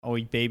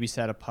we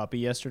babysat a puppy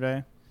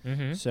yesterday.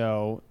 Mm-hmm.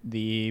 So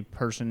the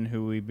person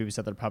who we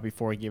babysat the puppy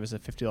for gave us a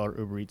 $50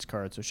 Uber Eats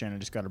card. So Shannon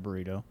just got a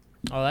burrito.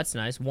 Oh, that's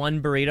nice.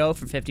 One burrito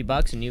for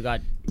 $50, and you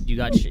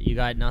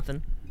got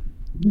nothing.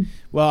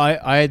 Well,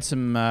 I had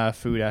some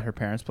food at her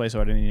parents' place, so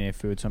I didn't eat any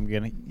food. So I'm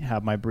gonna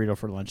have my burrito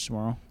for lunch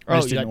tomorrow.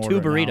 Oh, you got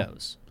 2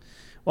 burritos.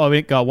 Well,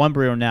 we got one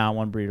burrito now,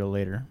 one burrito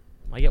later.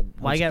 I'll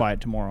buy it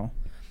tomorrow.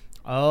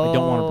 Oh, I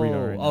don't want a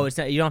burrito right now. Oh, it's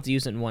not. You don't have to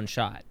use it in one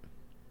shot.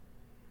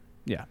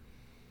 Yeah.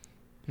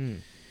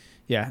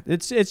 Yeah,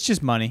 it's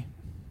just money.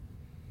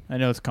 I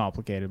know it's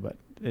complicated, but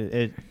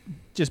it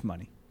just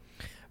money.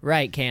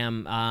 Right,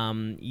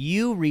 Cam.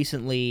 You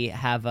recently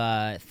have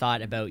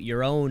thought about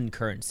your own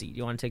currency. Do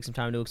you want to take some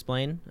time to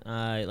explain?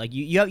 Like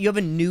you have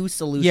a new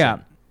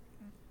solution.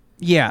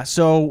 Yeah.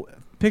 So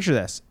picture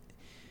this.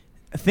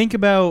 Think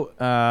about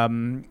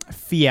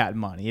fiat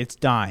money. It's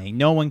dying.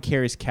 No one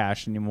carries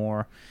cash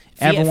anymore.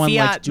 Everyone likes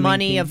fiat doing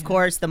money, things. of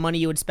course, the money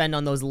you would spend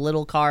on those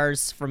little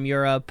cars from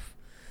Europe,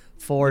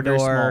 4-door, very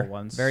small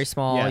ones. Very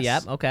small.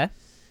 Yes. Yep. Okay.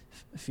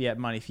 Fiat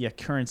money, fiat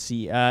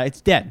currency. It's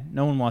dead.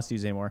 No one wants to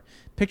use it anymore.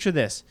 Picture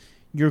this.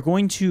 You're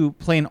going to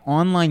play an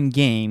online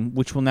game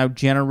which will now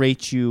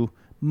generate you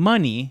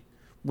money,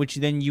 which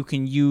then you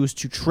can use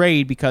to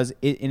trade because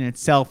it in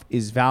itself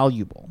is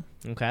valuable.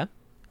 Okay?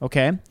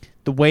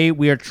 The way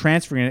we are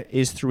transferring it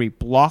is through a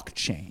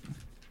blockchain.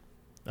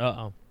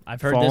 Uh-oh.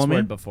 I've heard Follow this me?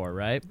 word before,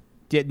 right?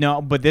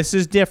 No, but this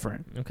is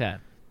different. Okay.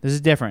 This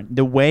is different.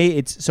 The way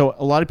it's... So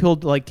a lot of people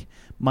like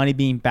money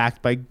being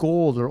backed by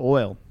gold or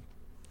oil.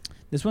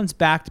 This one's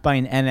backed by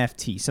an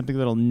NFT, something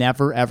that'll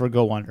never, ever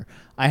go under.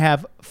 I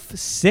have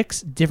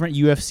 6 different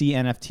UFC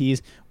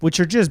NFTs, which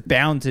are just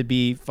bound to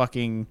be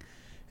fucking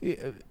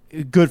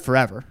good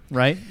forever,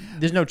 right?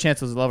 There's no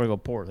chance those will ever go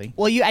poorly.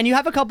 Well, you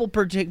have a couple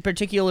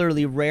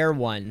particularly rare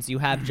ones. You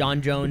have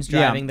John Jones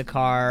driving the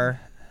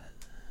car.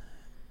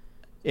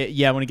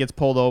 When he gets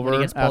pulled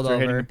over after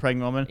hitting a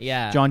pregnant woman.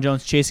 Yeah. John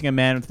Jones chasing a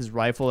man with his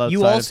rifle outside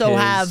You also of his...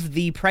 have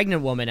the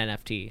pregnant woman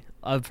NFT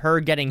of her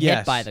getting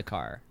hit by the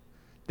car.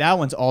 That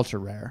one's ultra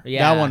rare.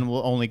 Yeah. That one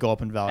will only go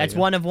up in value. That's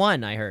 1 of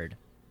 1, I heard.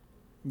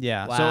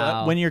 Yeah. Wow.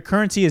 So when your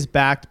currency is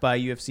backed by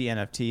UFC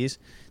NFTs,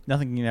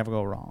 nothing can ever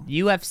go wrong.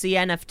 UFC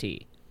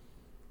NFT.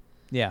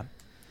 Yeah.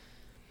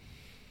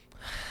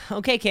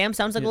 Okay, Cam,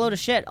 sounds like a load of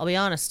shit, I'll be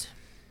honest.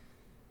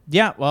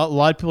 Yeah, well, a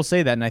lot of people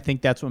say that, and I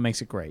think that's what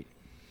makes it great.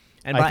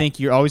 And I think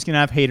you're always going to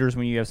have haters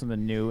when you have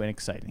something new and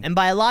exciting. And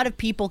by a lot of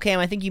people, Cam,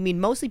 I think you mean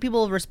mostly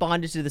people have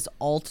responded to this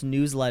alt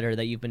newsletter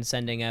that you've been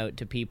sending out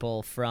to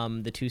people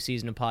from the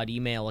twoceesinapod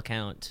email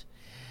account.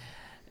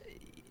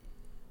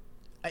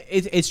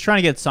 It's trying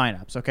to get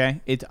signups,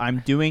 okay? I'm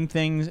doing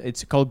things.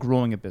 It's called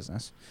growing a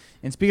business.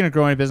 And speaking of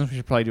growing a business, we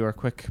should probably do our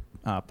quick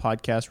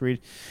podcast read.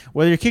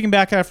 Whether you're kicking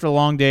back after a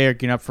long day or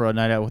getting up for a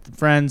night out with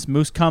friends,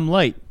 Moose Cum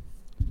Light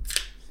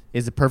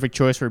is the perfect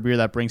choice for a beer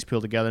that brings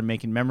people together,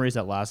 making memories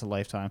that last a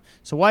lifetime.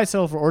 So why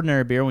settle for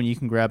ordinary beer when you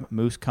can grab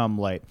Moose Cum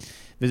Light?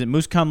 Visit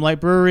Moose Cum Light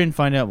Brewery and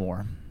find out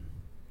more.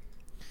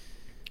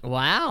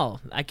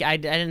 Wow. I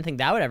didn't think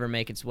that would ever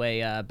make its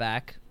way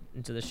back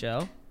into the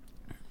show.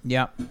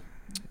 Yeah.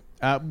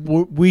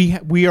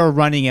 We are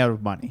running out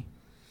of money.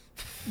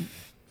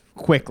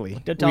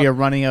 Quickly. We are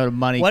running out of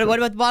money. What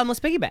about the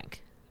bottomless piggy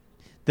bank?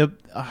 Don't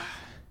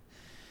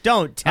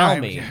tell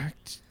me.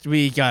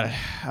 We got it.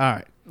 All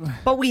right.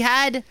 But we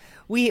had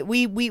little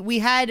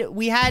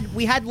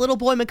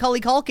boy Macaulay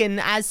Culkin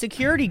as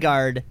security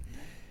guard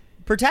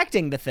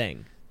protecting the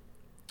thing.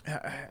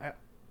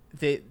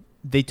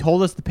 They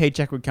told us the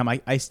paycheck would come.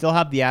 I still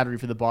have the ad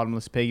read for the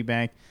bottomless piggy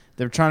bank.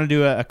 They're trying to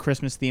do a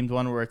Christmas themed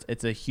one where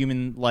it's a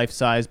human life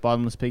size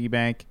bottomless piggy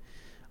bank.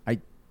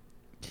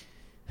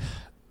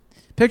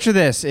 Picture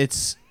this.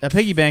 It's a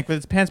piggy bank with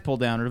its pants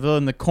pulled down,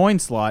 revealing the coin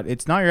slot.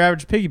 It's not your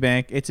average piggy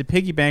bank. It's a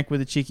piggy bank with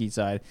a cheeky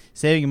side.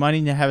 Saving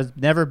money has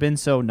never been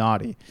so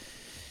naughty.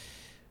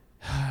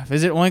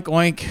 Visit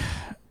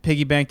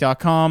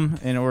oinkoinkpiggybank.com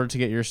in order to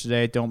get yours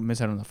today. Don't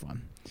miss out on the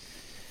fun.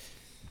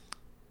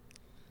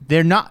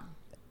 They're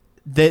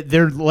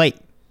late.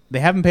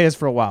 They haven't paid us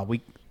for a while.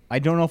 I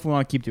don't know if we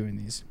want to keep doing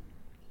these.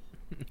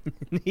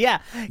 Yeah,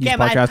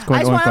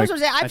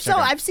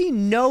 I've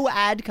seen no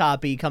ad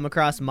copy come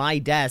across my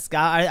desk.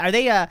 Are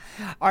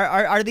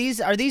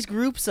these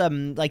groups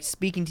like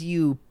speaking to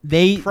you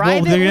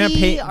privately? They're gonna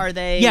pay. Are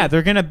they? Yeah,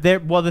 they're gonna.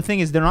 Well, the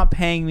thing is, they're not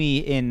paying me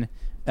in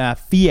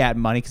fiat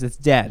money because it's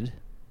dead.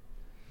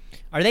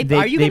 Are they?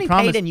 Are you getting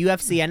paid in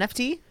UFC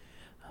NFT?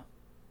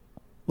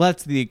 Well,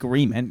 that's the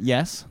agreement.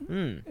 Yes,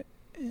 and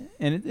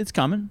it's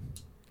coming.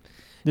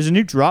 There's a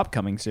new drop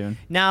coming soon.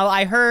 Now,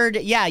 I heard,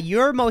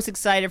 you're most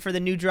excited for the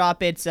new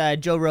drop. It's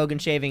Joe Rogan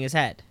shaving his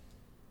head.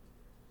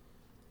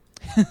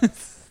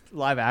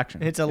 Live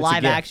action. It's a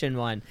live action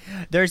one.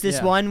 There's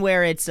this one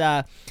where it's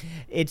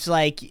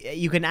like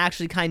you can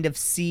actually kind of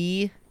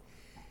see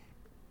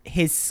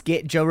his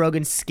skin, Joe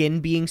Rogan's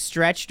skin being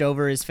stretched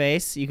over his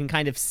face. You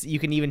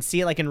can even see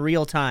it like in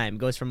real time. It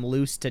goes from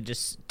loose to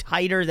just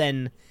tighter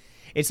than.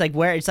 It's like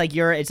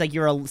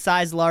you're a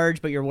size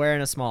large, but you're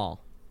wearing a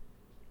small.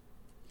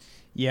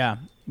 Yeah.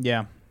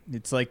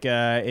 It's like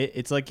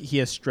it's like he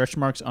has stretch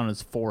marks on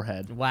his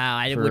forehead.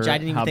 Wow, which I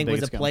didn't even think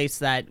was a it's place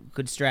that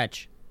could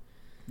stretch.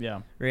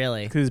 Yeah.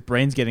 Really? Because his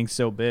brain's getting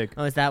so big.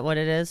 Oh, is that what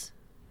it is?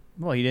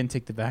 Well, he didn't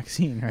take the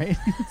vaccine, right?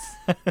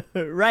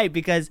 Right,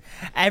 because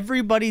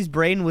everybody's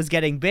brain was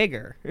getting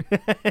bigger.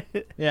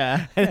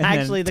 Yeah. And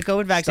actually, the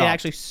COVID vaccine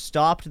actually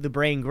stopped the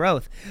brain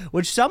growth,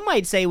 which some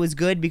might say was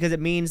good because it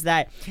means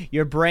that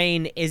your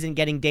brain isn't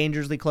getting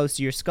dangerously close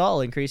to your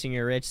skull, increasing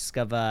your risk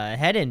of a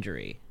head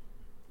injury.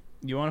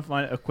 You want to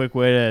find a quick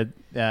way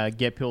to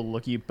get people to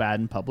look at you bad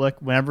in public?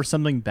 Whenever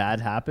something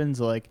bad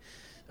happens, like,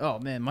 oh,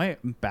 man, my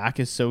back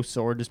is so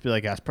sore, just be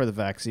like, that's probably the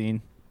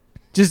vaccine.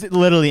 Just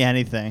literally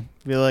anything.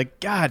 Be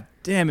like, God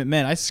damn it,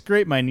 man. I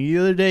scraped my knee the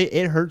other day.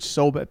 It hurts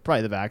so bad.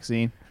 Probably the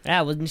vaccine.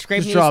 Yeah, well,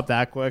 scrape knees. Drop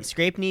that quick.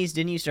 Scrape knees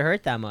didn't used to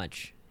hurt that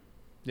much.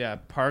 Yeah,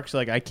 Park's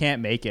like, I can't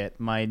make it.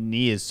 My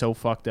knee is so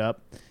fucked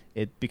up.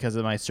 Because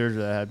of my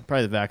surgery that I had.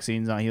 Probably the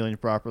vaccine's not healing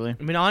properly.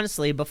 I mean,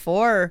 honestly,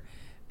 before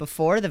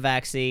the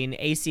vaccine,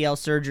 ACL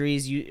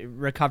surgeries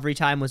recovery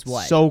time was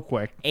what? So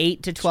quick.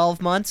 8 to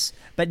 12 months.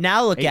 But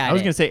now look at it. I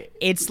was gonna say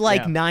it's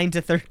like 9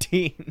 to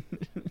 13.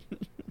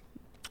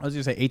 I was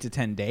gonna say 8 to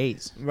 10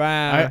 days.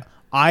 Wow.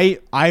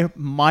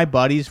 My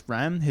buddy's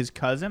friend, his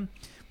cousin,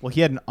 well, he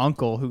had an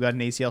uncle who got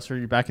an ACL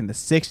surgery back in the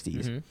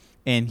 60s,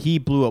 and he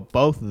blew up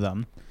both of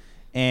them,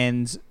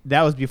 and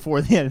that was before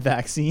they had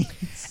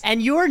vaccines.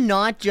 And you're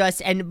not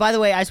just. And by the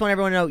way, I just want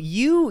everyone to know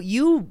you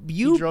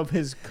He drove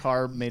his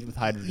car made with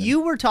hydrogen.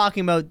 You were talking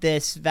about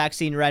this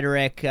vaccine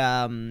rhetoric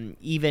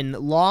even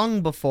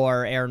long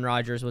before Aaron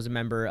Rodgers was a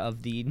member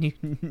of the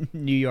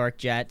New York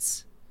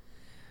Jets.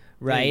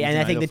 Right, Yeah, and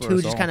I think the two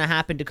just all. kind of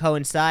happened to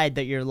coincide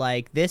that you're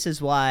like, this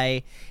is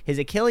why his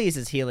Achilles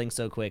is healing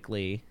so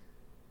quickly.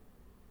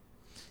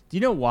 Do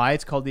you know why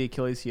it's called the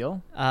Achilles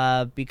heel?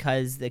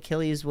 Because the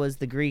Achilles was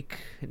the Greek.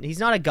 He's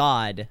not a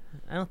god.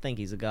 I don't think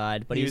he's a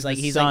god, but He was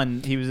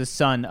a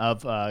son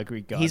of a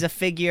Greek god. He's a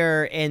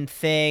figure in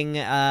Thing,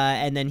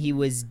 and then he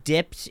was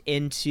dipped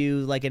into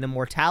like an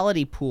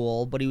immortality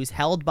pool, but he was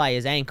held by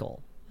his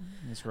ankle.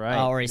 That's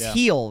right. Or his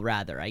heel,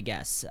 rather, I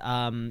guess.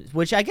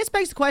 Which I guess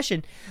begs the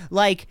question,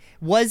 like,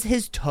 was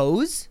his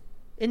toes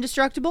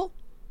indestructible?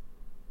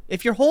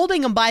 If you're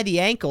holding him by the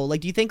ankle,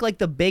 like, do you think, like,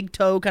 the big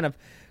toe kind of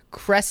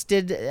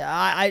crested?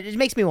 It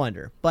makes me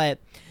wonder, but...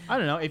 I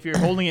don't know. If you're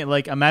holding it,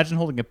 like, imagine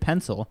holding a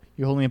pencil.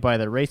 You're holding it by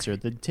the eraser.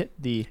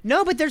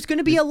 No, but there's going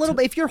to be a little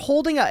bit... If you're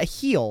holding a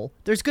heel,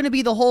 there's going to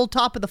be the whole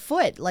top of the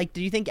foot. Like,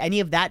 do you think any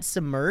of that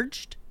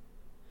submerged?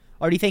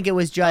 Or do you think it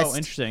was just... Oh,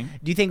 interesting.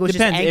 Do you think it was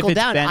Depends. just ankle If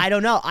it's down? bent- I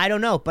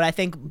don't know. But I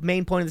think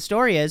main point of the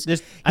story is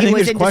I think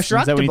there's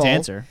questions that we need to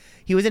answer.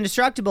 He was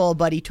indestructible,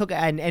 but he took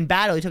in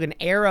battle. He took an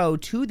arrow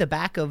to the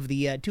back of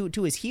the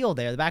to his heel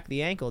there, the back of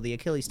the ankle, the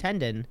Achilles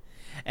tendon,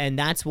 and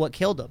that's what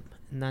killed him.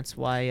 And that's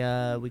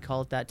why we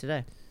call it that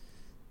today.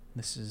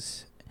 This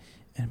is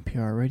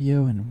NPR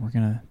Radio, and we're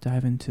gonna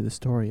dive into the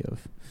story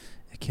of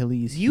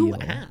Achilles heel. You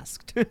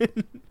asked.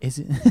 Is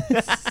it?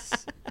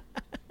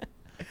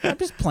 I'm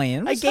just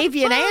playing. I gave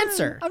you an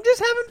answer. I'm just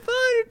having fun.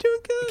 You're doing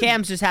good.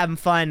 Cam's just having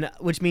fun,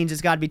 which means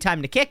it's got to be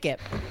time to kick it.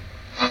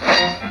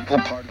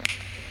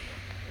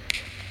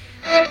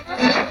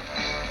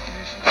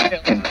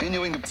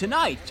 Continuing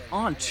Tonight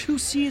on Two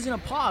C's in a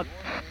Pod.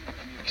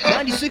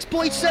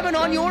 96.7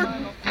 on your...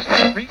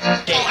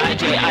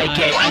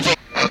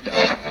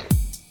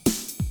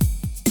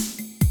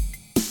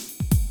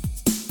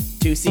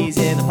 Two C's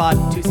in a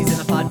pod, two C's in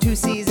a pod, two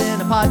C's in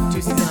a pod,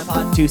 two C's in a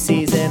pod, two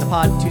C's in a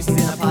pod, two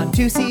C's in a pod,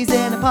 two C's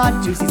in a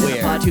pod, two C's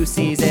in a pod, two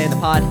C's in a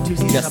pod, two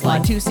C's just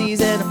like two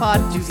C's in a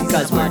pod,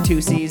 because we're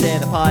two C's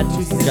in a pod,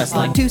 just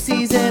like two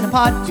C's in a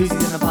pod, two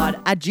C's in a pod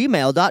at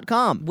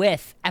gmail.com.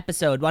 With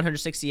episode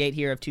 168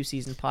 here of Two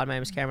C's in a Pod. My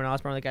name is Cameron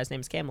Osborne. The guy's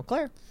name is Cam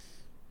LeClaire.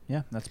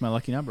 Yeah, that's my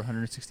lucky number,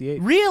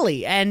 168.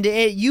 Really? And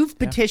you've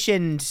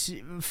petitioned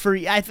for,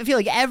 I feel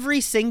like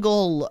every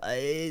single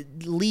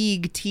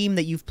league team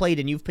that you've played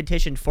in, you've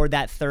petitioned for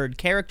that third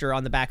character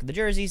on the back of the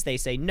jerseys. They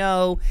say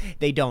no,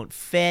 they don't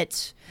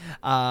fit.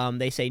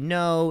 They say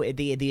no,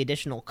 the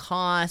additional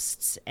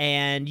costs,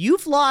 and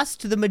you've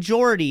lost the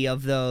majority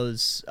of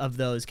those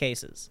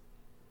cases.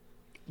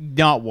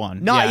 Not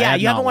one. You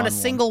haven't won a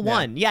single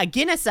one. Yeah,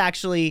 Guinness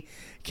actually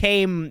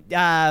came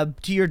to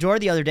your door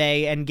the other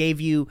day and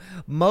gave you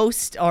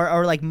most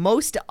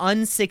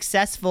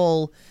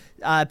unsuccessful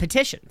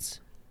petitions.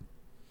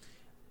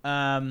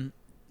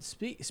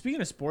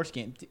 Speaking of sports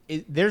games,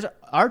 there's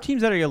our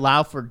teams that are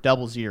allowed for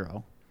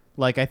 00.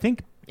 Like I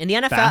think in the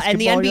NFL and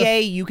the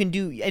NBA, you can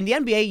do. In the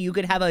NBA, you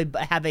could have a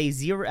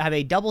 00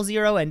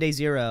 and a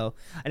 0,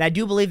 and I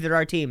do believe there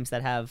are teams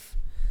that have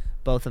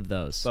both of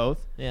those.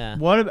 Both? Yeah.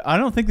 I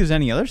don't think there's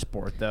any other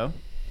sport though.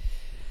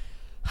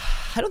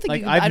 I don't think like,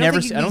 you can, I don't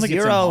think think you can be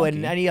it's in 0 in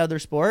hockey. any other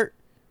sport.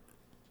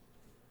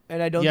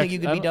 And I don't Yeah, think you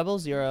I can be don't-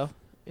 00.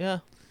 Yeah.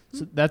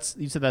 So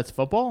you said that's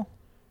football?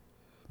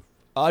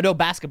 No,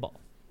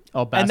 basketball.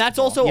 Oh, basketball. And that's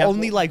also Yeah,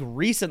 only like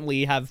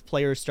recently have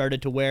players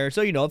started to wear.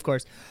 So, of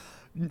course,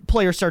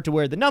 players start to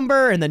wear the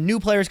number, and then new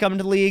players come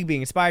into the league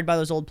being inspired by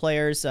those old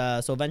players.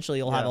 So eventually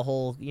you'll have a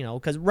whole,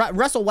 because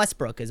Russell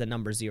Westbrook is a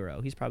number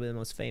 0. He's probably the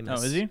most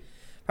famous. Oh, is he?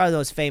 Probably the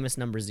most famous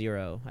number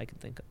 0 I can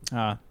think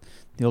of.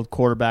 The old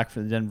quarterback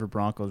for the Denver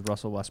Broncos,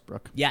 Russell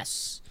Westbrook.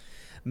 Yes.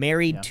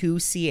 Married to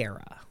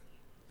Sierra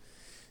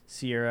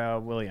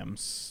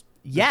Williams.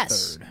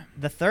 Yes.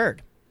 The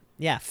third.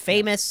 Yeah,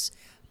 famous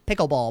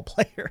pickleball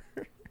player.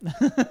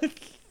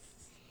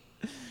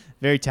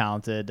 Very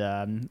talented.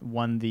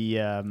 Won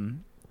the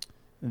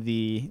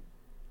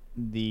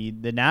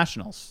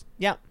Nationals.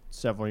 Yeah.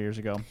 Several years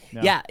ago.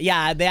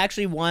 Yeah. They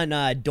actually won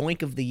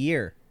Doink of the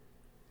Year.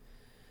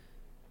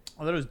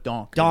 I thought it was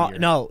Donk.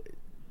 No,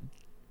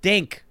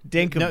 Dink of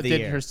the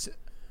Year.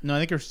 I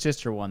think her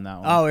sister won that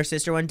one. Oh, her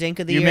sister won Dink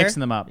of the Year? You're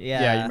mixing them up.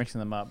 Yeah, you're mixing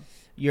them up.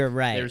 You're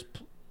right. There's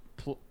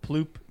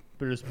Ploop,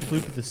 but there's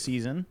Ploop of the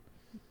season.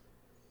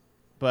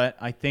 But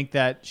I think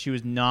that she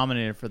was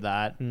nominated for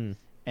that, and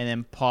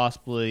then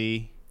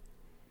possibly,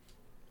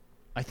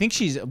 I think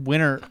she's a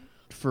winner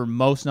for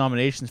most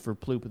nominations for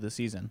Ploop of the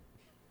season,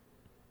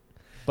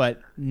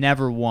 but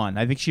never won.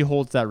 I think she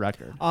holds that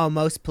record. Oh,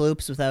 most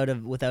Ploops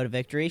without a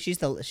victory. She's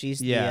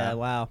the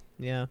wow,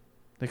 yeah.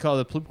 They call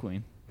her the Ploop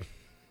Queen.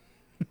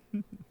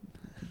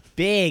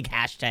 Big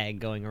hashtag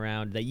going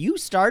around that you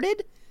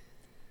started.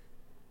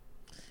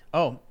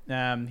 Oh,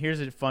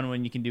 here's a fun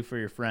one you can do for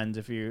your friends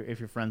if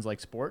your friends like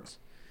sports.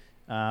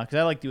 Because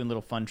I like doing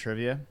little fun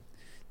trivia.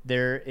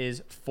 There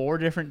is 4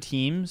 different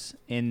teams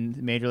in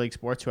Major League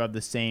Sports who have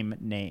the same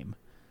name.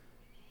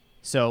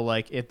 So,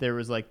 like, if there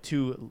was, like,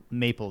 2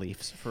 Maple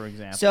Leafs, for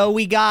example. So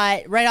we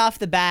got, right off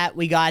the bat,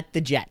 we got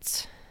the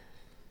Jets.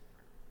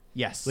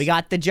 Yes. We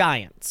got the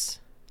Giants.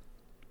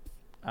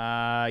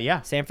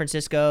 Yeah. San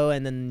Francisco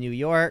and then New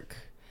York.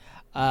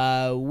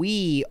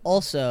 We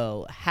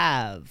also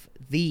have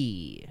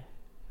the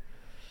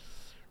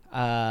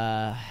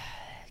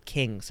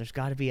Kings. There's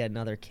got to be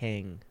another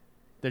King.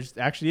 There's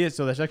actually is.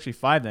 So there's actually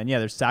 5 then. Yeah,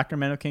 there's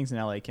Sacramento Kings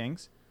and LA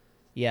Kings.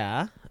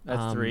 Yeah.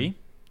 That's 3.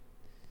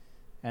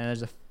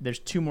 And there's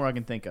 2 more I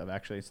can think of,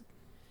 actually.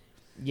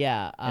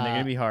 Yeah. And they're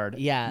going to be hard.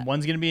 Yeah.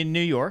 One's going to be in New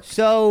York.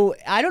 So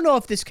I don't know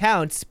if this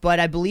counts, but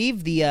I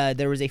believe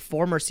there was a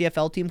former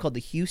CFL team called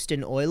the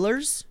Houston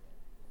Oilers.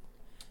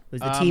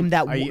 It was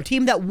the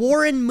team that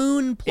Warren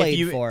Moon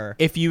played for.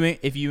 If you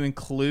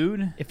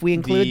include, if we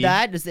include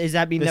that, does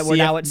that mean that we're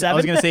now at 7? I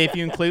was going to say if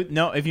you include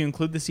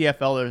the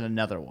CFL, there's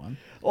another one.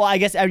 Well, I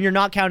guess you're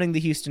not counting the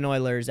Houston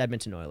Oilers,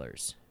 Edmonton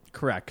Oilers.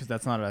 Correct, because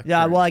that's not a.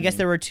 Yeah, well, I guess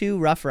there were 2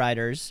 Rough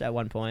Riders at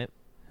one point.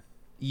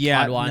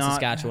 Yeah, Ottawa and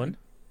Saskatchewan.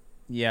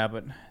 Yeah,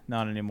 but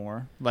not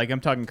anymore. Like, I'm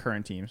talking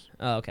current teams.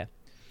 Oh, okay.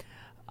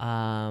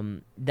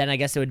 Then I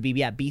guess it would be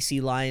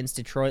BC Lions,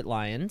 Detroit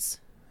Lions.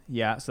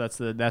 Yeah, so that's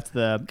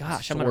the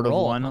gosh, sort I'm gonna of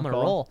roll. one. I'm gonna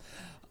roll.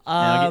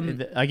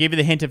 I gave you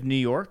the hint of New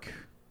York.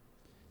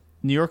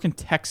 New York and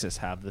Texas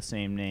have the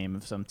same name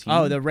of some team.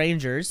 Oh, the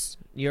Rangers,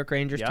 New York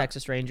Rangers,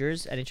 Texas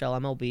Rangers, NHL,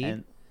 MLB.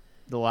 And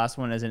the last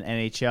one is an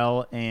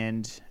NHL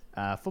and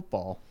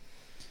football.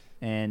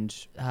 And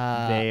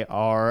they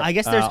are. I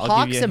guess there's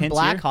Hawks and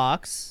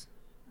Blackhawks.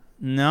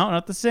 No,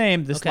 not the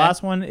same. This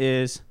last one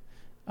is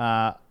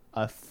a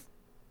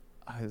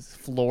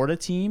Florida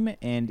team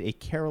and a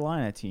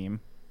Carolina team.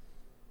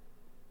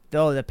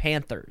 Oh, the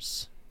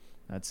Panthers.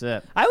 That's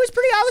it. I was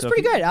pretty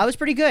good.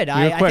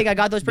 I think I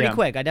got those pretty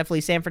quick. I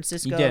definitely San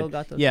Francisco you did.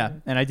 got those. Yeah,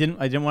 and I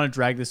didn't want to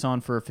drag this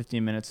on for a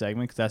 15-minute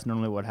segment because that's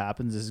normally what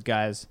happens. Is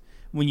guys,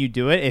 when you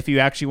do it, if you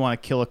actually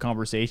want to kill a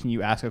conversation,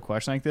 you ask a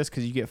question like this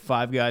because you get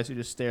 5 guys who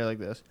just stare like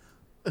this,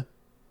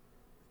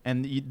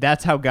 and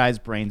that's how guys'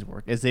 brains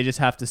work. Is they just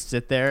have to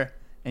sit there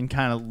and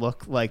kind of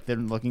look like they're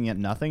looking at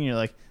nothing. And you're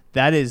like,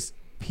 that is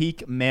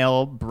peak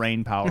male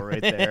brain power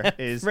right there.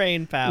 Is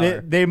brain power.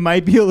 They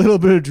might be a little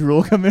bit of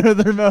drool coming out of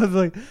their mouth,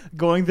 like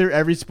going through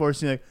every sports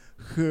team,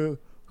 like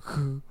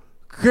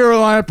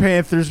Carolina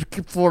Panthers,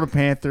 Florida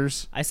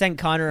Panthers. I sent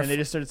Connor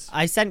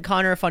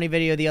a funny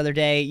video the other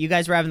day. You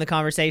guys were having the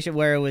conversation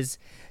where it was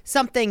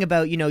something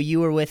about, you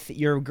were with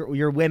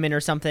your women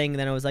or something, and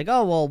then I was like,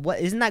 oh, well, what,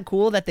 isn't that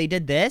cool that they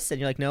did this? And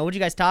you're like, no, what'd you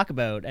guys talk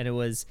about? And it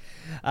was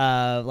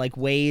like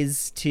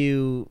ways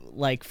to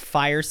like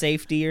fire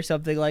safety or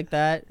something like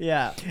that.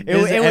 Yeah, it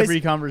was every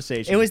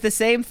conversation. It was the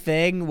same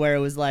thing where it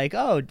was like,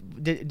 oh,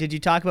 did you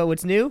talk about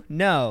what's new?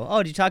 No.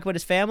 Oh, did you talk about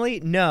his family?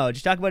 No. Did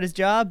you talk about his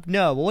job?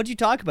 No. Well, what'd you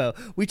talk about?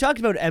 We talked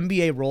about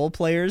NBA role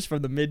players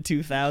from the mid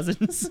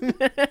 2000s.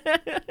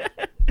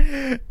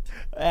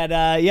 And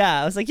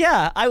I was like,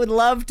 yeah, I would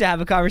love to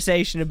have a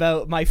conversation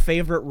about my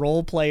favorite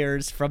role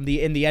players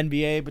in the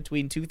NBA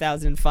between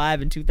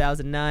 2005 and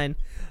 2009.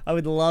 I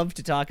would love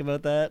to talk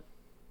about that.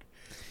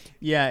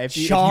 Yeah, if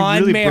you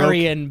really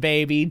Marion,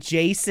 baby,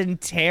 Jason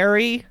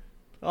Terry.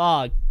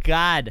 Oh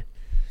God.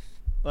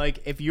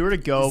 Like if you were to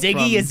go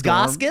Ziggy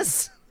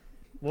Isgauskas.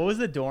 What was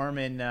the dorm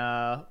in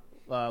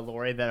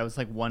Laurie that it was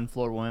like 1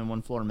 floor women,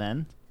 1 floor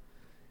men?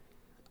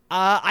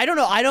 I don't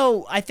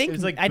know. I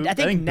think like I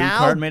think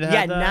now.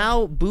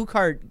 Now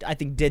Buchart I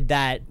think did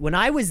that. When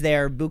I was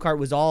there, Buchart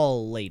was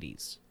all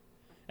ladies,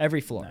 Every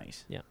floor.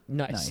 Nice. Yeah.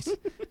 Nice.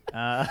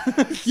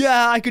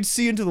 Yeah, I could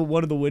see into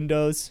one of the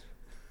windows.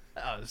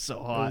 that was so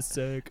That hot. was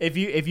sick.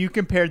 If you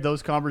compared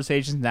those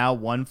conversations now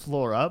one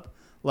floor up,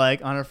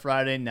 like on a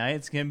Friday night,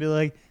 it's gonna be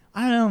like,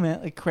 I don't know,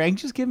 man. Like Craig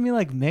just giving me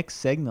like mixed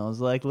signals.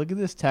 Like, look at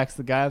this text.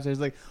 The guy upstairs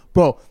is like,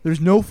 bro,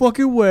 there's no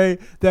fucking way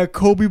that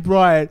Kobe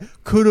Bryant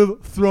could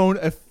have thrown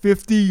a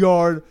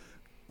 50-yard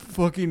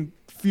fucking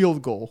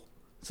field goal.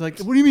 It's like,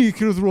 what do you mean you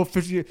could have thrown a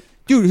 50?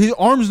 Dude, his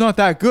arm's not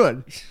that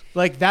good.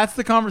 Like, that's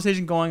the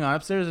conversation going on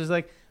upstairs. It's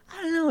like,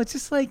 I don't know. It's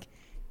just like,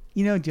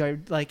 you know,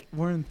 like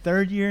we're in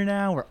third year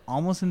now. We're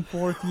almost in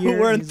fourth year.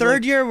 We're in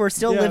third year. We're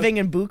still living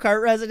in boot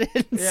cart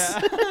residence.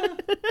 Yeah.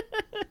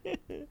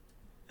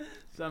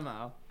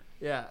 Somehow.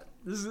 Yeah.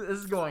 This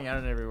is going out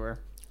and everywhere.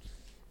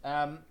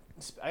 I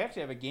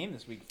actually have a game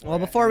this week. Well,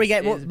 before we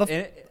get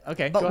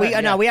okay, but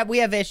we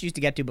have issues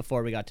to get to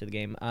before we got to the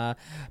game.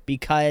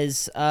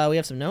 Because we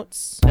have some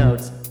notes.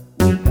 Notes.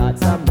 We got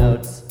some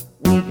notes.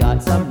 We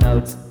got some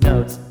notes.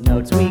 Notes.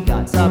 We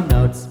got some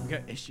notes. We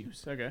got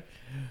issues. Okay.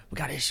 We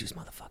got issues,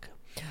 motherfucker.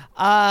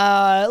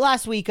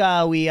 Last week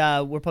we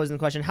were posing the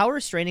question: how are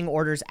restraining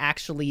orders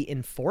actually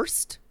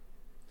enforced?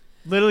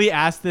 Literally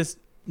asked this.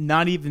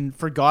 Not even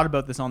forgot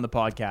about this on the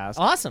podcast.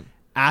 Awesome.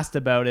 Asked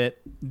about it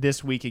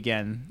this week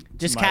again.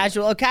 Just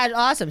casual.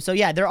 Awesome. So,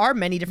 yeah, there are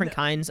many different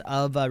kinds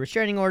of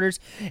restraining orders,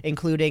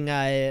 including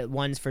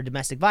ones for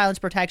domestic violence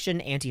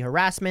protection,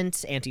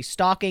 anti-harassment,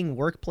 anti-stalking,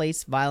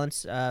 workplace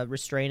violence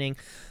restraining.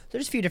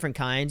 There's a few different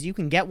kinds. You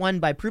can get one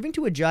by proving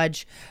to a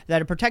judge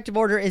that a protective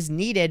order is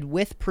needed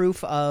with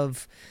proof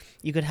of...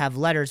 You could have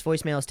letters,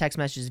 voicemails, text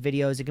messages,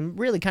 videos. It can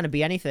really kind of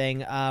be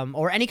anything,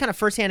 or any kind of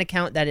firsthand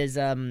account that is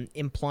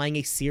implying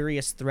a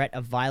serious threat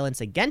of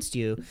violence against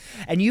you.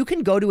 And you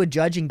can go to a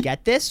judge and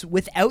get this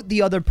without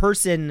the other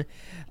person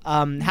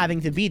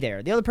having to be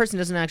there. The other person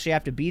doesn't actually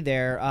have to be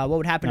there. What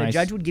would happen? Nice. A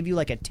judge would give you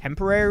like a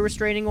temporary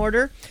restraining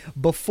order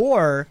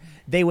before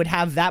they would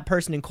have that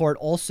person in court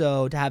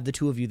also to have the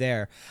two of you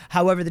there.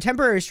 However, the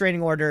temporary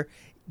restraining order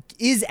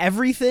is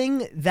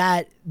everything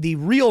that the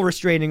real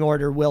restraining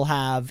order will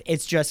have.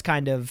 It's just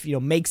kind of,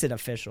 makes it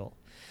official.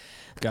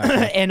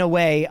 Gotcha. In a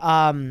way.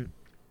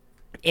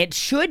 It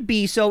should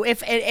be, so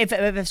if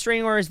a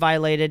restraining order is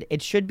violated,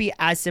 it should be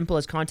as simple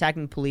as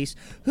contacting police,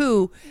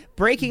 who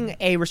breaking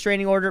a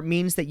restraining order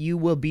means that you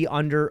will be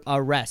under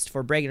arrest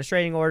for breaking a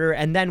restraining order,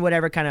 and then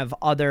whatever kind of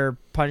other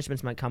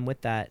punishments might come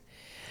with that.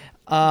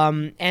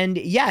 And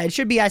yeah, it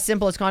should be as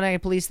simple as contacting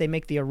police. They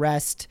make the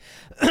arrest.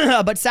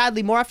 But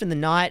sadly, more often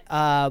than not,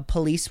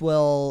 police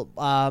will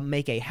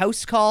make a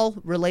house call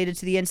related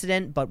to the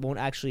incident, but won't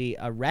actually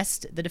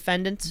arrest the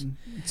defendant.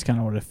 It's kind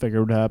of what I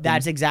figured would happen.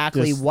 That's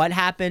exactly what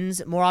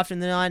happens more often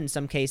than not. In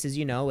some cases,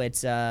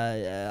 it's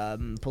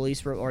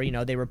police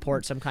or they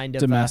report some kind of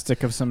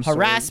domestic of some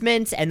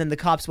harassment, sort. And then the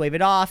cops wave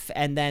it off,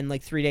 and then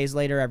like 3 days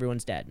later,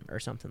 everyone's dead or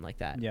something like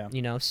that.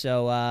 Yeah.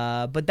 So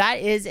but that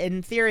is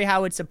in theory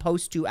how it's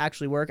supposed to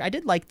actually work. I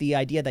did like the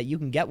idea that you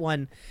can get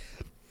one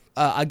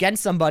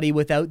against somebody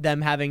without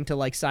them having to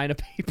like sign a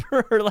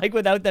paper or like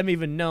without them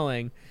even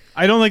knowing.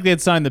 I don't think they'd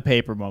sign the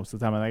paper most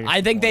of the time.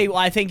 I think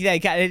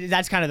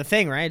that's kind of the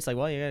thing, right? It's like,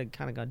 well, you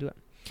kind of got to do it.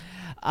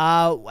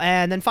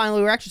 And then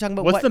finally, we're actually talking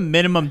about what's the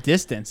minimum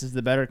distance is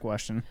the better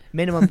question.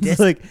 Minimum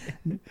distance?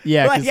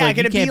 Yeah, because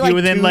you can't be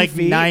within like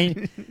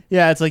 9.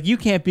 Yeah, it's like you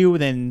can't be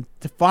within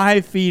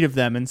 5 feet of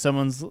them, and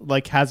someone's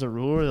like has a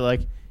ruler. They're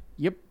like,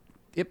 yep,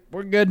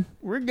 we're good.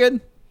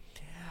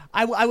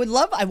 I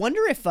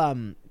wonder if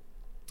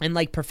in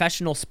like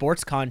professional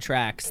sports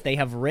contracts they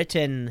have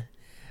written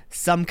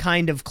some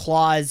kind of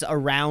clause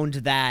around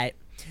that,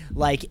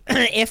 like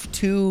if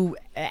two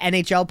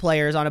NHL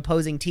players on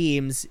opposing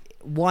teams,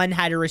 one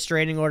had a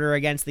restraining order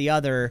against the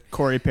other.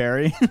 Corey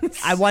Perry.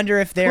 I wonder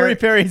if Corey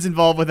Perry's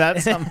involved with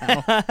that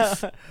somehow.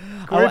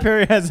 Corey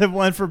Perry has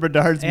one for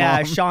Bedard's mom.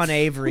 Yeah, Sean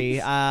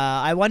Avery.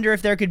 I wonder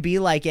if there could be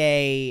like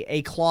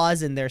a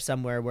clause in there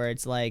somewhere where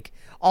it's like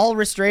all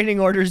restraining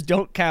orders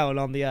don't count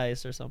on the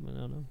ice or something.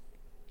 I don't know.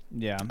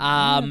 Yeah.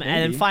 And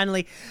then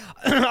finally,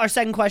 our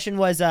second question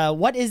was,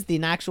 what is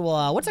the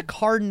actual? What's a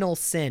cardinal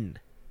sin?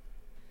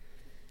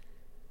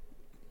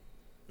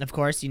 Of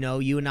course,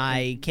 you and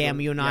I, Cam,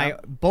 I,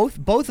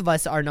 both of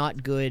us are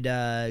not good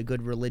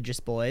religious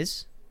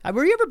boys.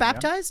 Were you ever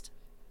baptized?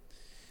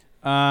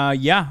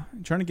 Yeah.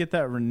 I'm trying to get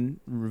that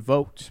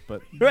revoked,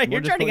 but right,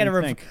 you're trying to get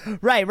a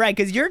right,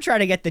 because you're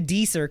trying to get the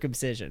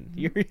decircumcision.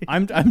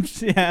 I'm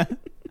yeah.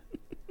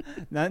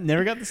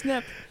 Never got the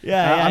snip.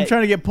 Yeah, I'm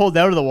trying to get pulled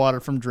out of the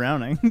water from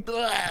drowning.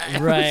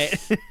 Right.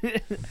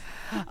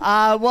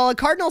 Well, a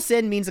cardinal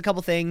sin means a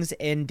couple things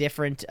in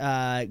different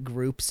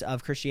groups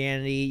of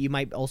Christianity. You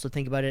might also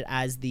think about it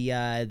as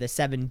the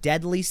 7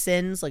 deadly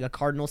sins. Like a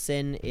cardinal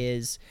sin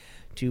is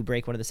to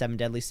break one of the 7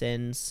 deadly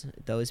sins.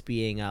 Those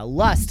being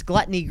lust,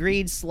 gluttony,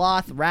 greed,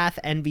 sloth, wrath,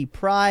 envy,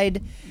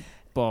 pride,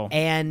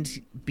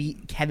 and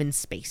Kevin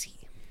Spacey.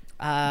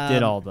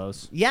 Did all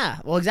those. Yeah.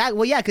 Well, exactly.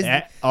 Well, yeah,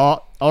 because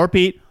I'll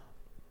repeat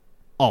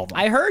all of them.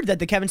 I heard that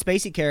the Kevin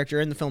Spacey character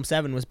in the film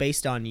 7 was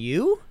based on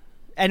you.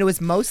 And it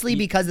was mostly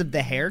because of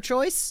the hair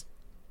choice?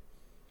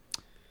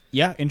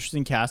 Yeah,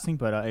 interesting casting,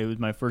 but it was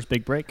my first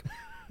big break.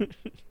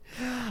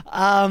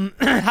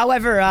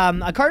 However,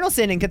 a cardinal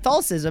sin in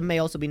Catholicism may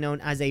also be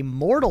known as a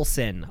mortal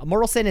sin. A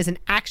mortal sin is an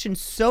action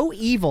so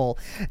evil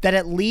that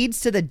it leads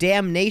to the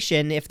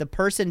damnation if the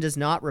person does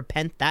not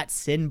repent that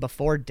sin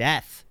before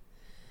death.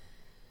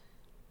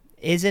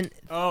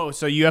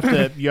 So you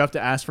have to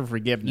ask for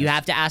forgiveness. You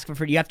have to ask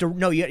for you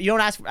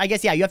don't ask for, I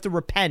guess, yeah, you have to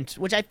repent,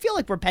 which I feel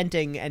like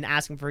repenting and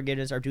asking for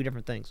forgiveness are two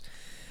different things.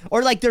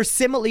 Or like they're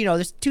similar,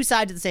 there's two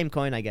sides of the same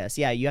coin, I guess.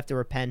 Yeah, you have to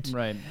repent.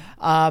 Right.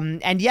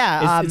 And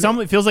yeah,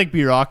 it feels like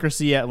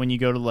bureaucracy when you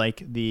go to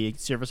like the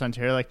Service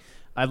Ontario. Like,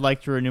 I'd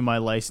like to renew my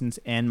license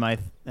and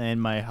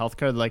my health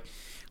card. Like,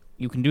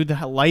 you can do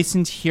the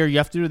license here. You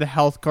have to do the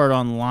health card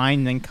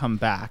online, then come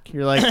back.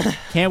 You're like,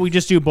 can't we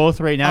just do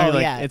both right now? Oh, You're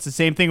like, yeah. It's the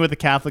same thing with the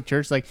Catholic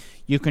Church. Like,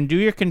 you can do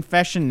your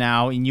confession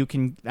now, and you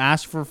can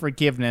ask for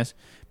forgiveness.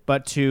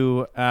 But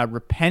to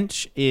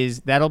repent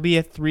that'll be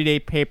a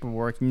 3-day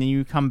paperwork, and then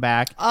you come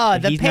back. Oh,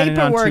 the he's not in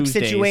on paperwork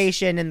Tuesdays.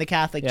 situation in the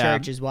Catholic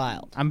Church is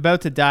wild. I'm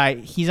about to die.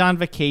 He's on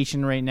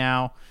vacation right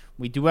now.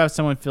 We do have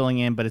someone filling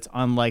in, but it's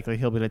unlikely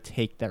he'll be able to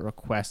take that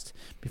request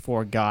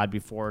before God.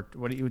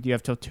 What do you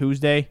have till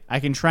Tuesday? I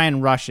can try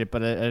and rush it,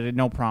 but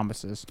no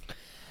promises.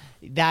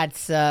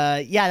 That's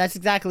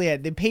exactly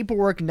it. The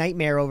paperwork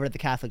nightmare over at the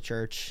Catholic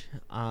Church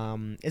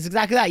is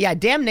exactly that. Yeah,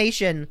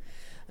 damnation.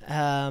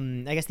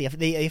 I guess the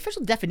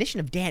official definition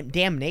of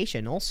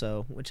damnation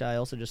also, which I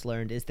also just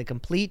learned, is the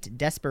complete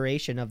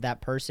desperation of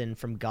that person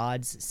from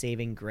God's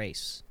saving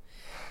grace.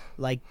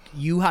 Like,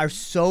 you are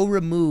so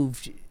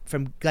removed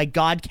from, like,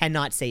 God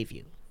cannot save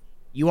you.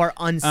 You are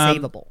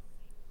unsavable.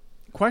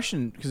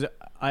 Question, because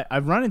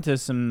I've run into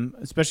some,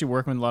 especially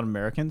working with a lot of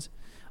Americans,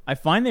 I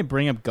find they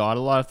bring up God a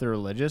lot if they're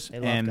religious. They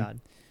love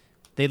God.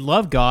 They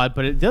love God,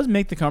 but it does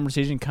make the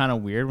conversation kind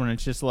of weird when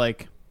it's just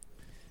like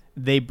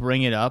they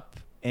bring it up.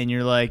 And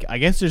you're like, I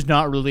guess there's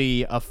not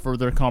really a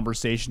further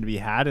conversation to be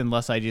had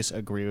unless I just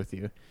agree with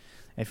you.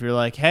 If you're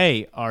like,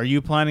 hey, are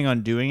you planning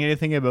on doing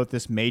anything about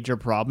this major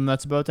problem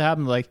that's about to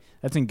happen? Like,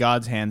 that's in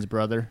God's hands,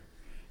 brother.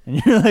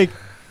 And you're like,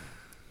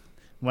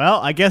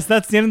 well, I guess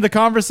that's the end of the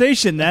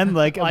conversation then.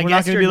 Like, we're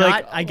not going to be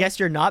like, I guess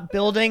you're not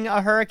building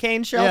a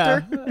hurricane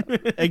shelter. Yeah.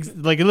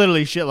 Like,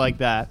 literally shit like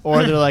that.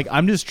 Or they're like,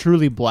 I'm just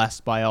truly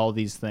blessed by all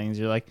these things.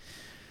 You're like,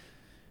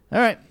 all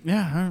right,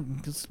 yeah,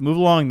 let's move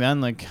along then.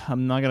 Like,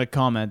 I'm not going to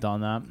comment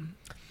on that.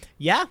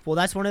 Yeah, well,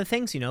 that's one of the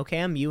things,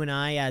 Cam, you and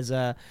I, as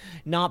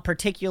not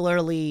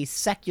particularly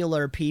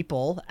secular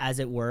people, as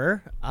it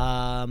were,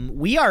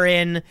 we are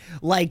in,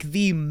 like,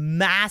 the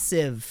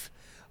massive,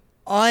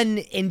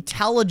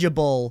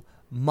 unintelligible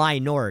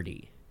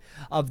minority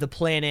of the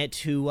planet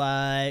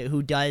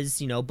who does,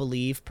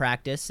 believe,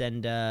 practice,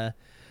 and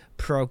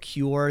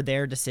procure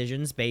their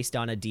decisions based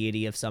on a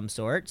deity of some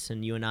sort.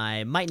 And you and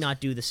I might not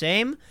do the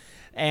same.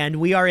 And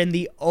we are in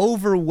the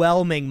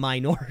overwhelming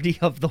minority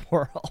of the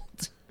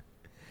world.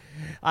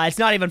 It's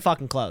not even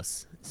fucking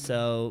close.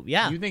 So,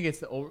 yeah. You think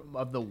it's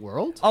of the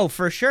world? Oh,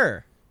 for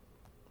sure.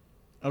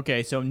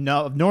 Okay, so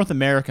North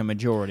America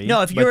majority.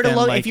 No, if you were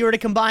to if you were to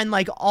combine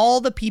like all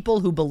the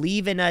people who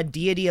believe in a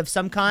deity of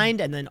some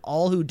kind and then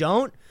all who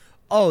don't,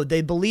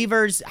 the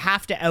believers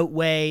have to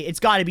outweigh.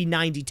 It's got to be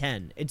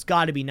 90-10. It's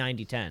got to be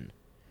 90-10.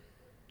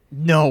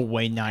 No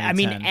way, 90-10. I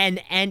mean,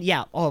 and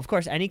yeah. Oh, of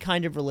course, any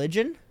kind of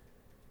religion.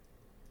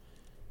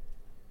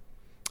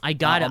 I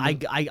got it.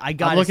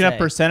 I'm looking at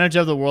percentage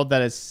of the world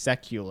that is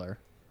secular.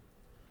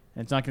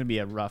 It's not going to be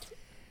a rough.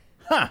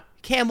 Huh.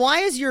 Cam, why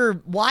is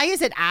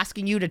it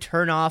asking you to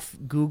turn off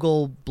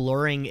Google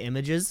blurring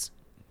images?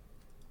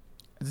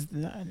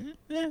 I'll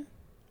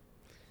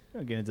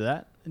get into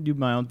that. I do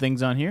my own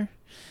things on here.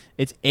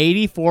 It's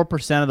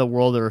 84% of the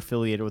world are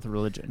affiliated with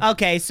religion.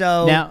 Okay,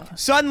 so now,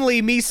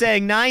 suddenly me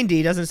saying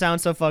 90 doesn't sound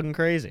so fucking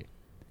crazy.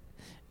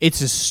 It's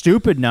a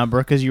stupid number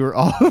because you were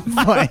off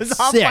by 6.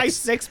 Off by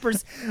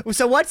 6%.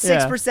 So what's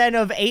 6%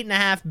 of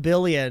 8.5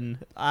 billion?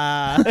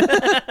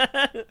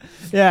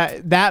 Yeah,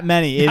 that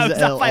many is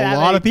a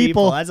lot of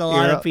people. That's a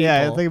lot of people.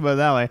 Yeah, think about it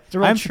that way. It's a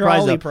real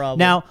trolley problem.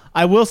 Now,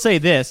 I will say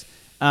this.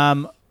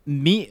 I'm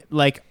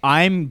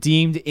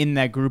deemed in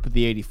that group of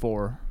the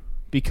 84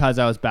 because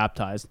I was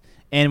baptized.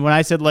 And when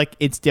I said, like,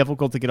 it's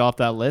difficult to get off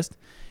that list,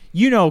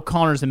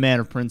 Connor's a man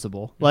of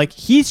principle. Like,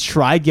 he's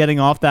tried getting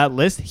off that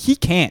list. He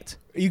can't.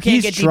 You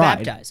can't get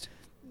debaptized.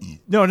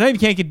 No, not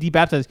even can't get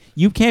debaptized.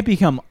 You can't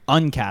become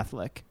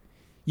un-Catholic.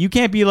 You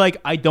can't be like,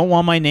 I don't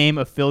want my name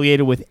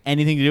affiliated with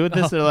anything to do with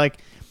this. They're like,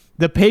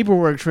 the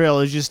paperwork trail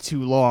is just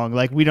too long.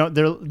 Like, we don't.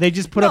 They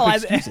just put up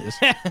excuses.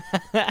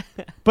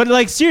 But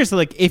like, seriously,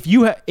 like if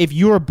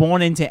you were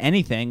born into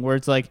anything where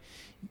it's like,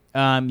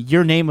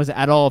 your name was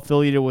at all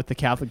affiliated with the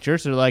Catholic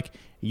Church, they're like,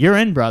 you're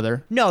in,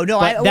 brother. No.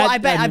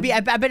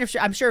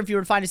 I'm sure if you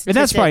were to find a statistic, and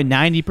that's probably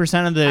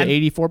 90% of the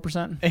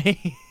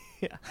 84%.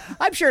 Yeah.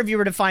 I'm sure if you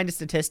were to find a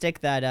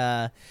statistic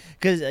that,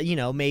 because,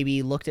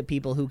 maybe looked at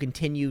people who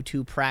continue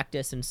to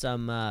practice in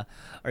some,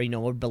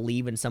 or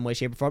believe in some way,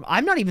 shape, or form.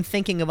 I'm not even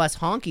thinking of us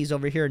honkies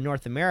over here in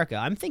North America.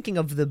 I'm thinking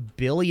of the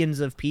billions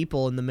of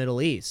people in the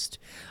Middle East.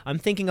 I'm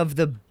thinking of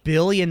the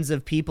billions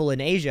of people in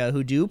Asia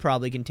who do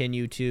probably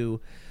continue to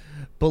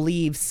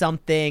believe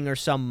something or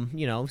some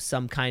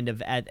kind of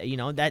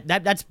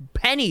that's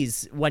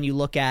pennies when you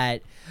look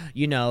at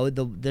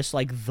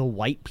the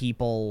white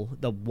people,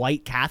 the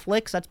white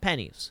Catholics. That's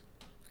pennies.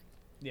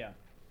 Yeah,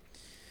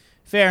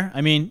 fair.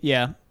 I mean,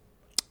 yeah.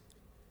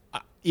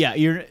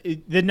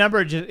 The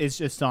number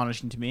is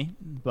astonishing to me,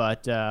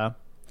 but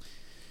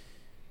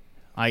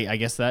I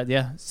guess that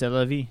c'est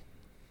la vie.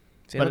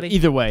 But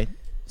either way,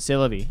 c'est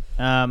la vie.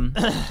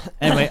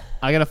 Anyway,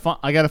 I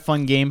got a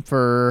fun game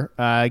for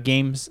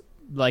games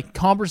like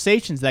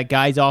conversations that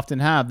guys often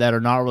have that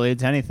are not related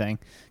to anything.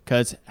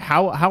 Because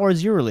how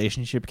is your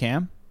relationship,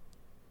 Cam?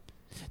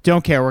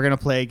 Don't care. We're gonna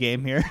play a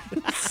game here.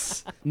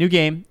 New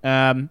game.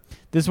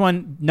 This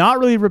one not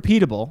really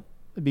repeatable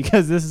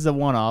because this is a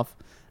one-off.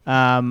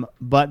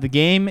 But the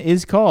game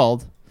is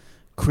called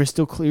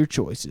Crystal Clear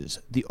Choices: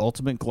 The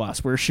Ultimate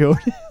Glassware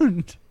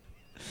Showdown.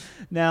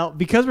 Now,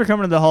 because we're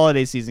coming to the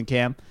holiday season,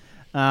 Cam,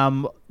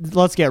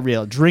 let's get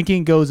real.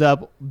 Drinking goes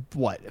up,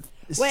 what,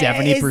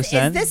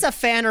 70%? Is this a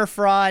fan or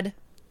fraud?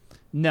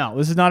 No,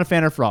 this is not a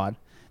fan or fraud.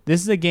 This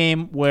is a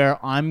game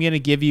where I'm going to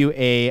give you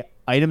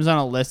items on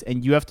a list,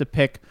 and you have to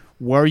pick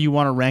where you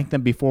want to rank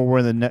them before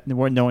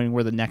we're knowing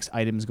where the next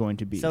item is going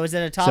to be. So is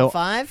it a top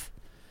 5?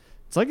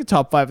 It's like a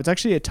top 5. It's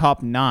actually a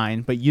top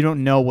 9, but you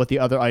don't know what the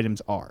other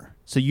items are.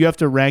 So you have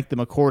to rank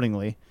them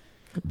accordingly.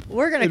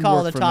 We're going to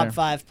call it a top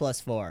 5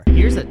 plus 4.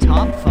 Here's a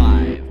top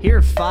 5. Here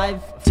are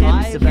 5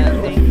 tips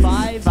about things.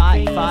 5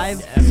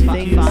 things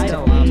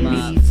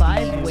to be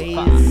 5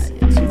 ways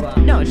to...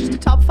 No, it's just a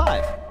top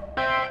 5.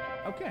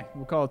 Okay,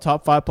 we'll call it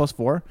top 5 plus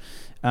 4.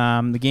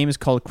 The game is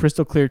called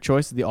Crystal Clear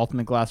Choice: The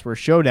Ultimate Glassware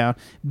Showdown,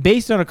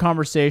 based on a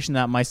conversation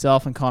that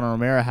myself and Connor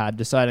Romero had,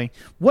 deciding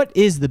what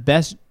is the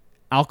best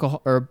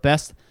alcohol or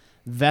best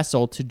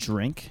vessel to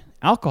drink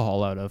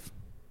alcohol out of.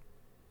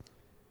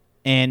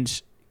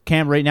 And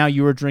Cam, right now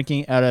you are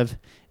drinking out of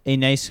a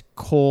nice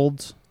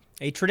cold...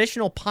 A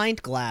traditional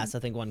pint glass, I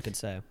think one could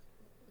say.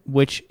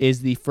 Which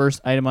is the first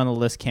item on the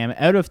list, Cam.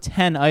 Out of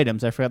 10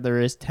 items, I forgot there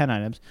is 10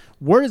 items,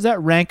 where does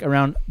that rank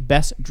around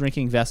best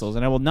drinking vessels?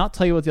 And I will not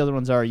tell you what the other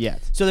ones are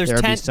yet. So there's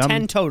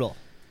 10 total.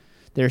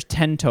 There's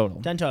 10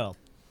 total. 10 total.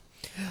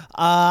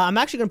 I'm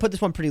actually going to put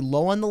this one pretty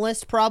low on the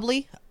list,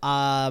 probably.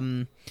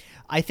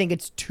 I think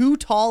it's too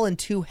tall and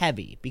too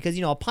heavy because,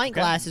 a pint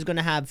glass is going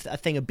to have a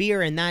thing of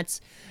beer, and that's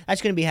going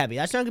to be heavy.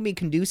 That's not going to be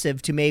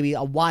conducive to maybe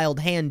a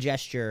wild hand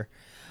gesture.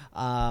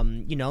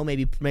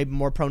 Maybe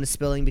more prone to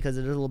spilling because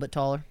it is a little bit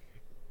taller.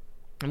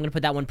 I'm going to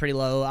put that one pretty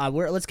low.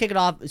 Let's kick it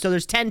off. So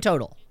there's 10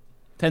 total.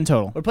 10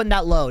 total. We're putting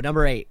that low,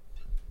 number 8.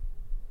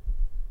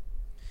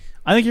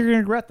 I think you're going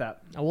to regret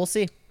that. We'll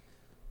see.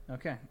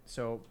 Okay,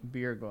 so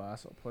beer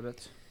glass, I'll put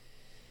it.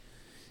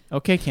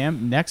 Okay,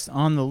 Cam, next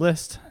on the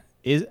list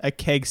is a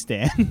keg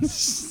stand.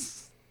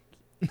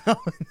 No.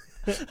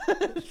 Is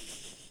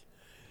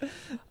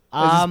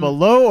this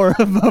below or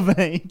above an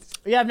 8?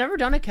 Yeah, I've never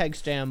done a keg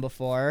stand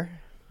before.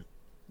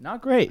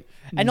 Not great.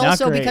 And Not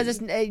also great. because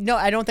it's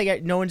I don't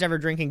think no one's ever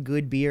drinking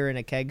good beer in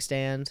a keg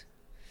stand.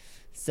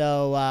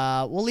 So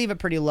we'll leave it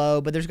pretty low,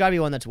 but there's got to be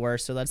one that's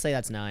worse. So let's say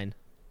that's 9.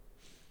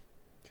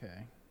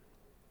 Okay.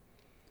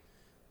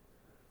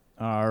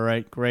 All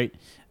right, great.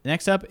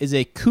 Next up is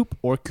a coupe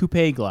or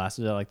coupe glass,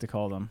 as I like to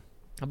call them.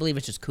 I believe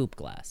it's just coupe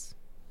glass.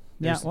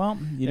 There's no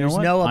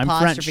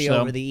apostrophe French,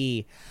 over the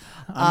E.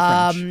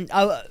 I'm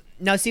French.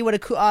 Now see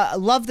what I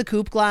love the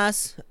coupe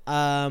glass.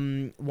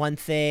 One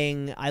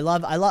thing I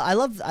love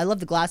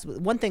the glass.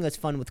 One thing that's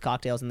fun with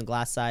cocktails and the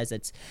glass size,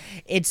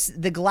 it's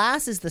the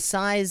glass is the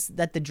size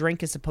that the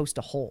drink is supposed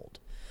to hold.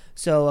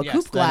 So a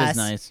coupe glass,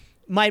 that is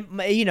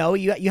nice.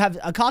 You have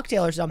a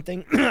cocktail or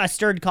something, a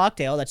stirred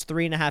cocktail that's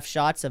 3.5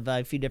 shots of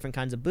a few different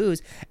kinds of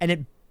booze, and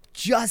it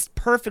just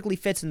perfectly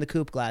fits in the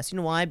coupe glass. You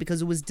know why?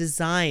 Because it was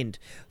designed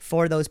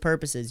for those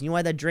purposes. You know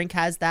why that drink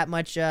has that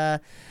much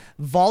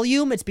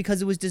volume? It's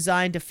because it was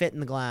designed to fit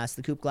in the glass.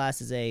 The coupe glass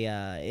is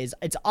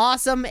it's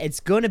awesome. It's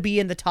gonna be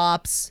in the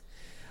tops.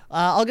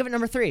 I'll give it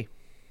number 3.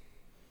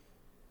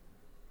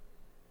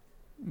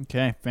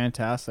 Okay,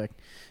 fantastic.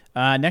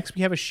 Next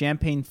we have a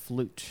champagne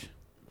flute,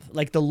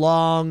 like the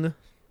long,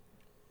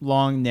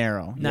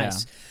 narrow.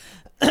 Nice.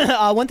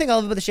 Yeah. One thing I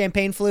love about the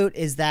champagne flute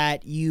is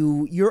that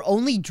you're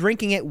only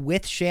drinking it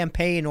with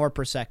champagne or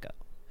prosecco.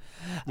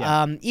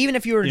 Yeah. Even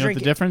if you were to drink,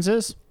 what the difference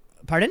is?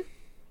 Pardon?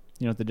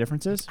 You know what the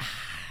difference is?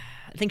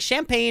 I think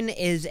champagne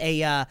is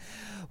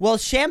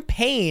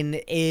champagne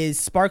is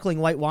sparkling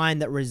white wine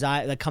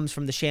that comes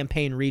from the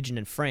Champagne region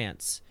in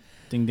France.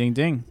 Ding, ding,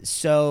 ding.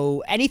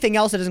 So anything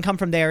else that doesn't come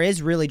from there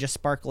is really just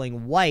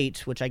sparkling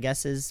white, which I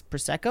guess is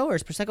prosecco, or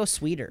is prosecco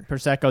sweeter?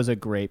 Prosecco's a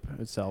grape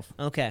itself.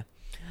 Okay.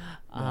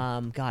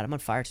 God, I'm on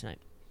fire tonight.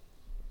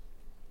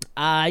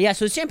 Yeah,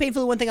 so champagne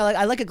flute, one thing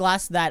I like a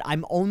glass that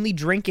I'm only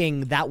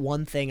drinking that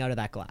one thing out of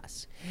that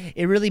glass.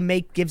 It really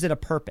gives it a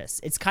purpose.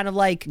 It's kind of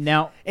like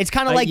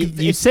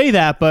you say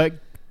that, but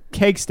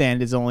keg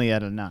stand is only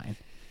at a 9.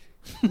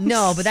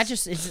 No, but that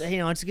just it's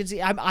good.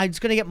 I'm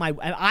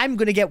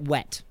gonna get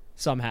wet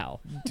somehow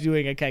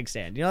doing a keg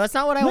stand. That's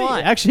not what I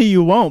want. Actually,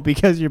 you won't,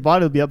 because your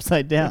body will be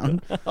upside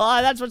down.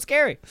 Oh, that's what's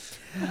scary.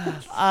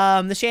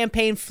 The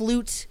champagne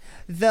flute,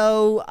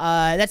 though,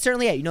 that's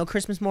certainly it.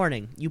 Christmas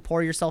morning, you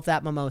pour yourself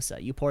that mimosa.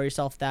 You pour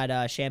yourself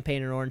that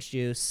champagne and orange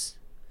juice.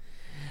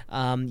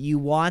 You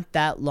want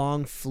that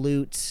long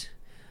flute.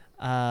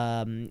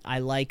 I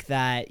like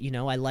that.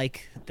 I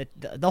like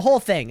the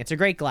whole thing. It's a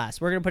great glass.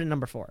 We're gonna put it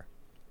number 4.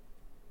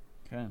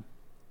 Okay.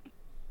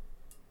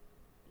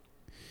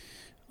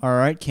 All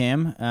right,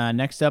 Cam.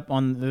 Next up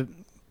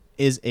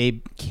is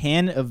a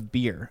can of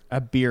beer,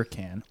 a beer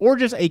can, or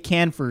just a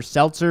can for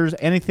seltzers,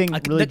 anything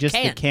really.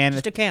 The can.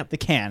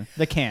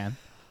 The can.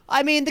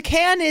 I mean, the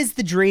can is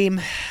the dream.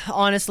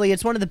 Honestly,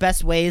 it's one of the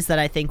best ways that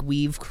I think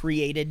we've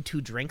created to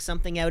drink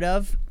something out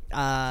of.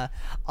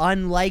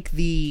 Unlike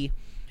the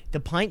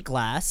pint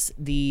glass,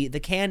 the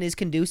can is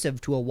conducive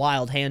to a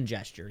wild hand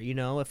gesture.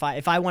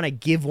 If I want to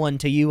give one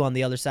to you on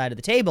the other side of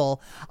the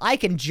table, I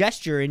can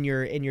gesture in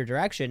your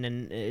direction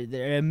and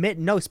emit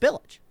no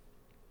spillage.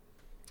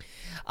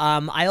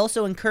 I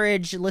also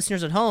encourage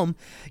listeners at home,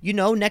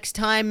 next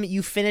time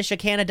you finish a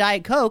can of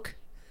Diet Coke,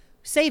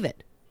 save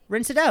it,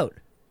 rinse it out,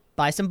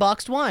 buy some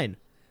boxed wine,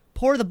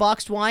 pour the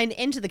boxed wine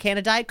into the can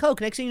of Diet Coke.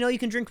 Next thing you know, you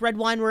can drink red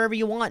wine wherever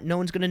you want. No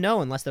one's going to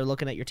know unless they're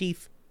looking at your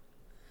teeth.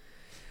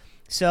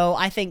 So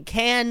I think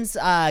cans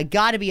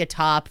got to be a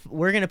top.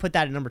 We're going to put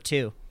that at number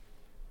 2.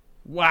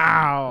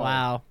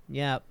 Wow.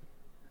 Yep.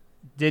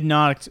 Did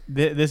not.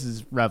 This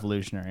is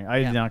revolutionary. I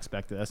did not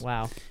expect this.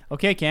 Wow.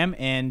 Okay, Cam,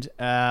 and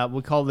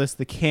we call this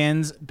the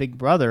can's big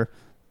brother,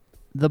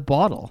 the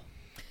bottle.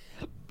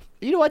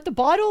 You know what? The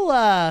bottle,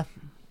 I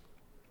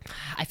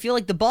feel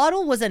like the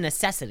bottle was a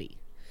necessity.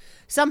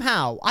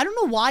 Somehow. I don't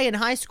know why in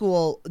high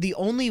school we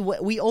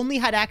only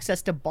had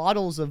access to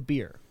bottles of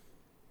beer.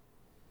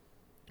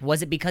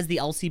 Was it because the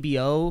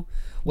LCBO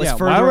was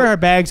further... Why were our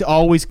bags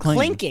always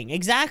clinking?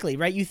 Exactly,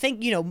 right? You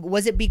think,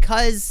 was it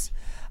because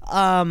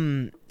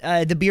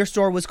the beer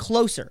store was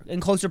closer, in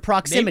closer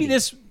proximity?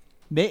 Is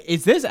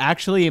this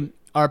actually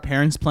our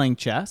parents playing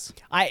chess?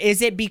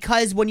 Is it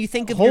because when you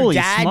think of your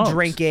dad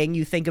drinking,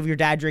 you think of your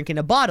dad drinking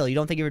a bottle? You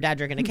don't think of your dad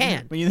drinking a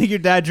can. When you think of your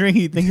dad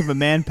drinking, you think of a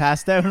man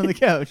passed out on the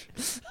couch.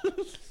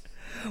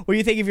 When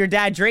you think of your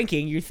dad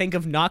drinking, you think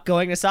of not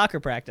going to soccer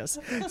practice.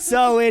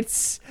 So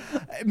it's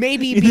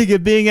maybe... You think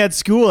of being at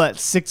school at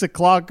 6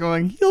 o'clock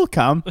going, he'll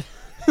come.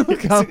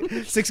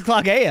 6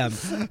 o'clock a.m.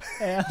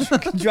 Yeah.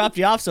 Dropped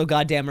you off so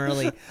goddamn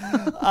early.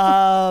 It's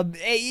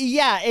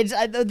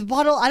the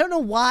bottle. I don't know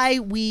why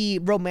we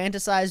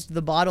romanticized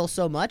the bottle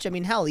so much. I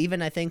mean, hell,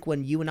 even I think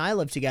when you and I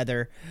lived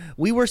together,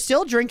 we were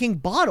still drinking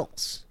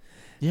bottles.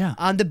 Yeah.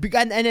 And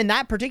in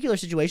that particular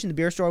situation, the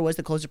beer store was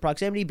the closest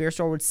proximity. Beer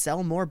store would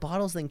sell more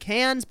bottles than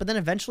cans, but then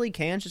eventually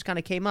cans just kind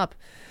of came up,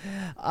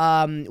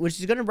 which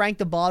is going to rank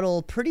the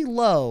bottle pretty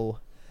low.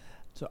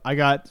 So I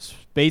got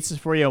spaces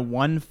for you: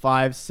 1,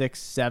 5, 6,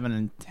 7,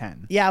 and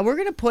 10. Yeah, we're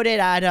gonna put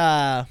it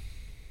at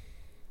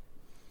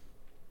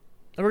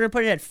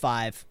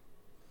 5.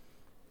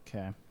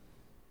 Okay.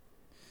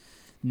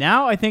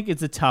 Now I think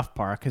it's a tough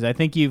part because I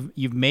think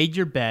you've made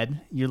your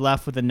bed. You're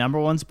left with the number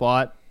 1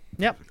 spot.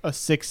 Yep. A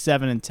 6,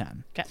 7, and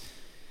 10. Okay.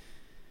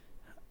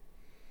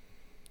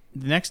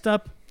 The next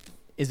up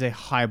is a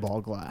highball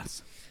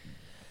glass.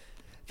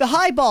 The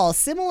highball,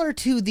 similar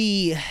to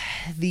the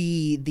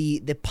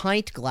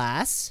pint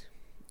glass,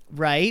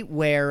 right?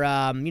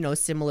 Where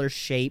similar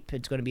shape.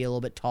 It's going to be a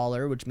little bit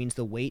taller, which means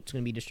the weight's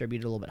going to be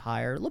distributed a little bit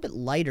higher. A little bit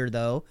lighter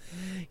though.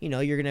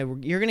 You're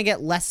gonna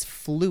get less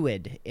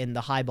fluid in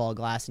the highball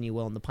glass than you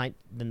will in the pint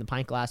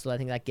glass. So I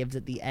think that gives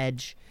it the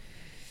edge.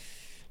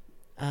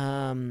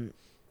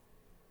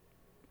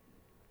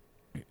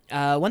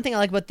 One thing I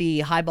like about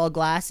the highball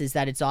glass is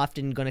that it's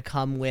often going to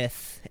come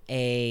with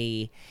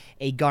a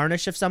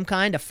garnish of some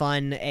kind,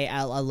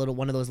 a little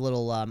one of those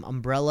little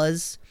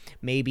umbrellas,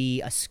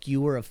 maybe a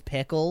skewer of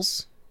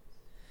pickles.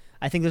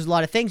 I think there's a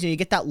lot of things. You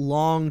get that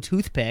long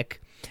toothpick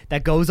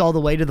that goes all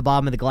the way to the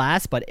bottom of the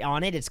glass, but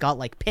on it, it's got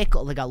like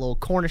pickle. They got little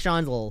cornichons,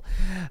 little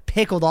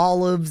pickled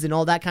olives, and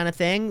all that kind of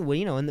thing.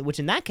 Well, which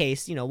in that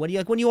case,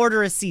 when you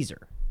order a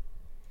Caesar.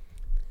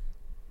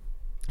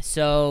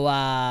 So,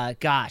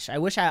 gosh, I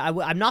wish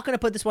I'm not going to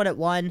put this one at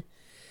 1.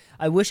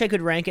 I wish I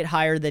could rank it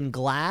higher than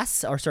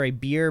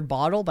beer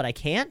bottle, but I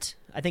can't.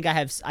 I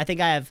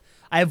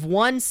have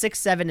 1, 6,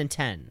 7, and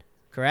 10.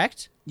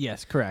 Correct?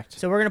 Yes, correct.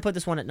 So we're going to put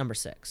this one at number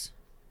 6.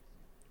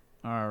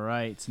 All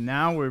right. So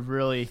now we're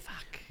really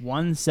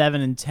 1,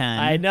 7, and 10.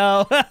 I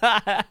know.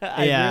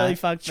 I really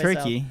fucked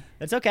tricky. Myself.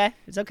 It's okay.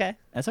 It's okay.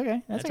 That's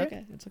okay. It's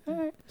okay. All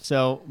right.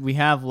 So we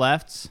have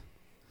left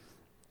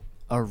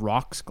a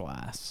rocks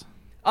glass.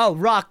 Oh,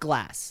 rock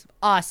glass.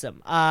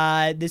 Awesome.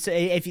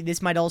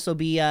 This might also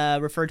be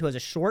referred to as a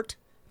short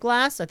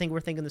glass. I think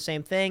we're thinking the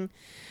same thing.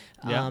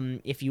 Yeah.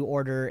 If you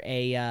order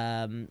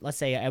a, let's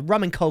say a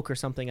rum and Coke or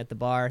something at the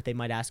bar, they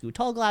might ask you a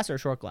tall glass or a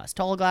short glass.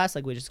 Tall glass,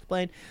 like we just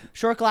explained.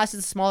 Short glass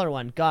is a smaller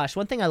one. Gosh,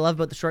 one thing I love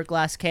about the short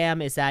glass,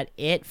 Cam, is that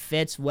it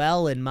fits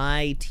well in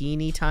my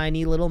teeny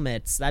tiny little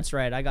mitts. That's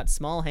right. I got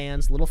small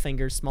hands, little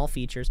fingers, small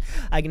features.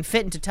 I can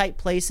fit into tight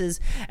places,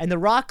 and the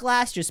rock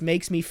glass just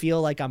makes me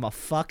feel like I'm a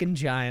fucking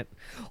giant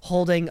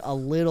holding a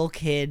little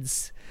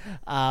kid's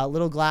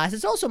little glass.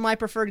 It's also my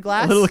preferred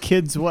glass. Little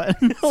kid's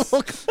what?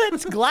 Little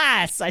kid's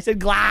glass. I said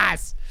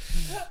glass.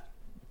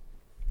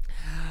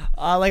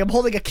 Like I'm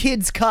holding a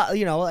kid's cup,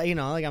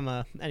 like I'm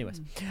a.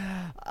 Anyways,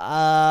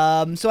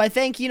 so I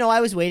think I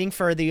was waiting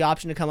for the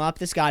option to come up.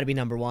 This got to be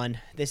number one.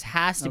 This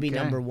has to be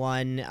number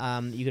one.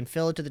 You can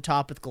fill it to the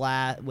top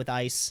with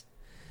ice,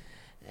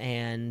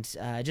 and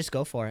just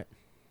go for it.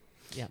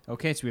 Yeah.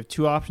 Okay, so we have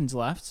 2 options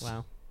left.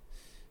 Wow.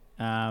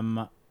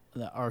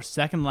 Our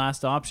second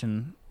last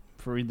option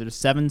for either the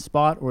 7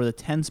 spot or the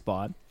 10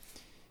 spot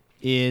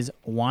is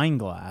wine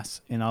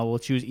glass, and I will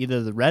choose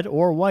either the red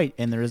or white,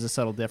 and there is a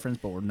subtle difference,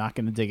 but we're not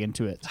going to dig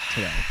into it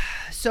today.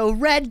 So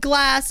red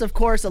glass, of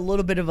course, a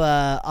little bit of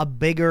a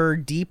bigger,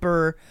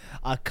 deeper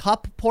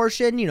cup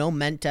portion,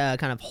 meant to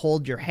kind of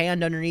hold your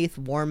hand underneath,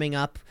 warming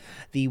up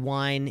the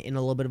wine in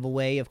a little bit of a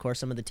way. Of course,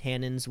 some of the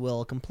tannins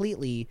will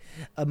completely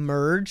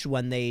emerge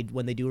when they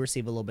do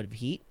receive a little bit of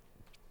heat.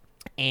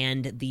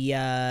 And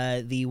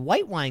the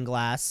white wine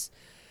glass,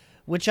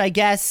 which I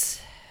guess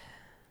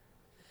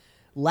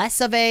less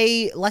of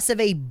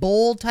a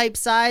bowl type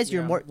size.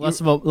 You're more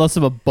less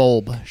of a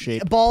bulb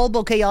shape. Bulb,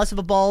 okay, yeah, less of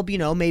a bulb.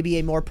 Maybe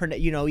a more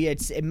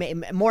it's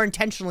more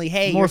intentionally.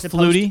 Hey, more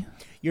fluty.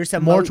 You're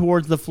some more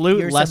towards the flute,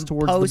 you're less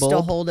towards the bulb. Supposed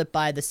to hold it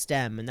by the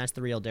stem, and that's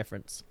the real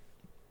difference.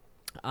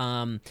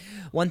 One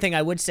thing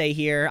I would say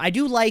here, I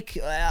do like,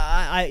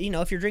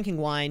 if you're drinking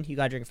wine, you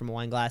gotta drink it from a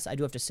wine glass. I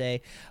do have to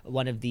say,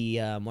 one of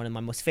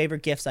my most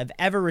favorite gifts I've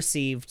ever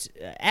received,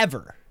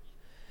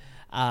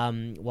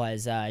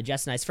 was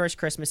Jess and I's first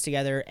Christmas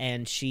together,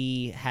 and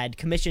she had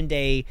commissioned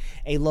a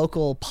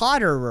local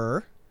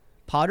potterier,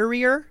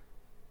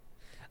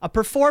 a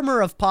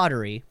performer of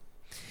pottery,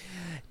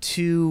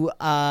 to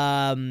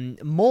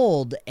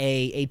mold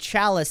a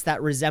chalice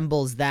that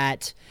resembles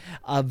that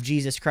of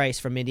Jesus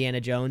Christ from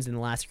Indiana Jones in The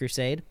Last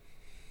Crusade.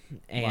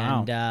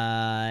 And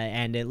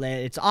and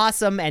it's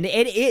awesome, and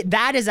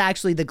that is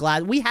actually the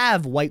glass. We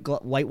have white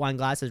wine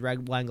glasses,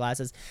 red wine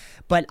glasses,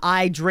 but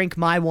I drink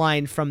my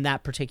wine from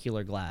that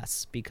particular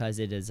glass because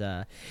it is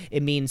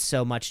it means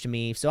so much to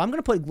me. So I'm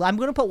gonna put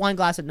wine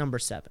glass at number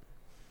 7.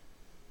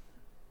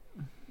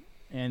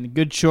 And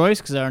good choice,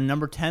 because our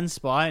number 10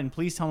 spot, and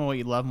please tell me what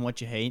you love and what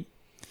you hate,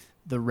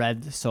 the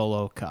red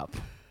Solo cup.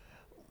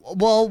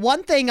 Well,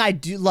 one thing I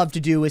do love to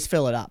do is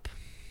fill it up.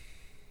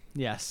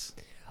 Yes.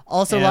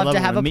 Also love to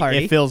have a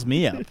party. It fills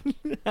me up.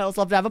 I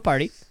also love to have a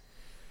party.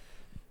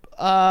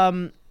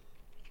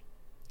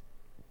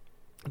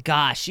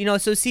 Gosh,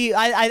 so see,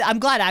 I'm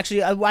glad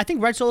actually. I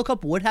think Red Solo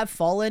Cup would have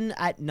fallen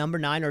at number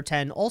 9 or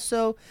 10.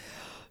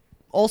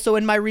 Also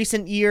in my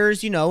recent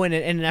years, in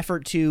an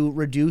effort to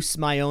reduce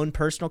my own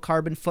personal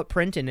carbon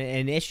footprint and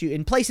an issue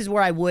in places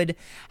where I would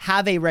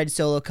have a Red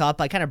Solo Cup,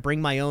 I kind of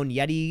bring my own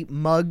Yeti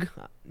mug.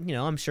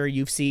 I'm sure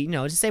you've seen,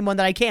 it's the same one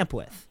that I camp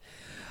with.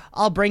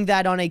 I'll bring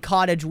that on a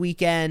cottage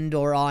weekend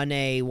or on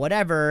a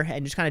whatever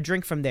and just kind of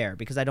drink from there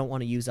because I don't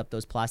want to use up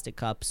those plastic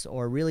cups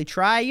or really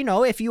try,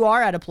 if you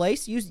are at a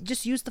place, use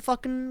the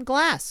fucking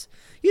glass.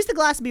 Use the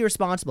glass and be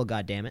responsible,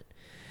 goddammit.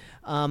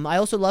 I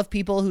also love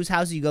people whose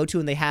houses you go to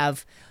and they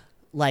have,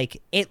 like,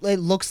 it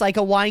looks like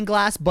a wine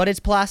glass, but it's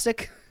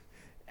plastic.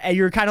 And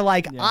you're kind of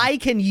like, yeah. I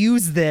can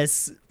use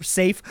this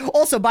safe.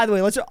 Also, by the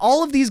way,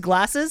 all of these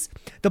glasses,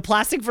 the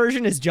plastic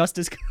version is just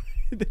as good.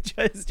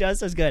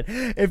 just as good.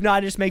 If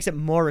not, it just makes it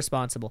more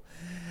responsible.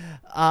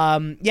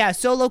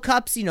 Solo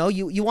cups, you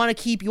want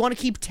to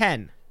keep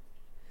 10.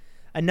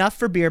 Enough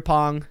for beer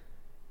pong.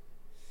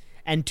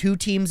 And 2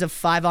 teams of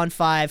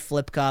 5-on-5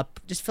 flip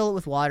cup. Just fill it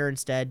with water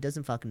instead.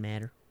 Doesn't fucking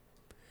matter.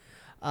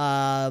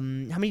 How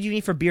many do you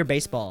need for beer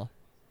baseball?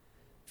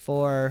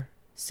 4,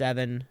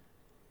 7.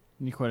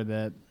 You need quite a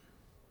bit.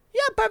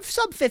 Yeah, but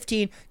sub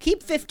 15.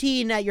 Keep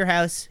 15 at your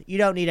house. You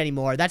don't need any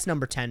more. That's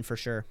number 10 for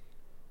sure.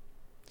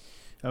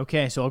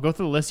 Okay, so I'll go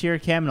through the list here,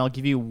 Cam, and I'll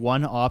give you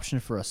one option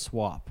for a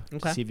swap.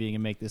 Okay. To see if you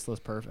can make this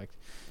list perfect.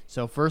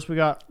 So first we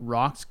got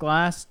rocks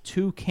glass,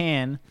 2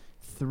 can,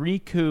 3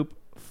 coupe,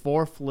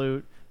 4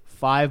 flute,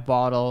 5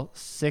 bottle,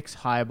 6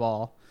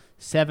 highball,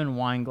 7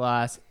 wine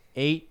glass,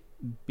 8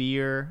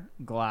 beer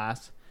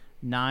glass,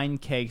 9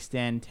 keg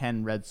stand,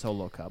 10 red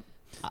Solo cup.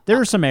 There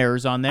are some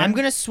errors on there. I'm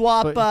gonna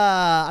swap.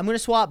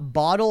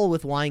 Bottle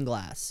with wine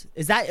glass.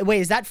 That's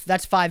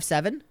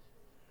 5-7?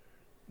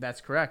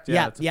 That's correct.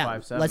 Yeah. That's a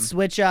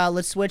 5-7.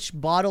 Let's switch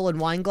bottle and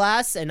wine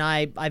glass, and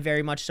I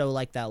very much so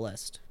like that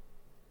list.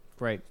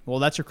 Great. Well,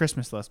 that's your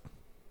Christmas list.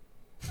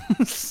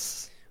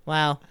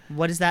 Wow.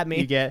 What does that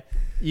mean?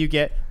 You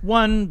get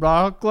 1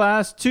 rock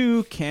glass,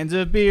 2 cans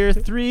of beer,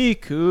 3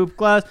 coupe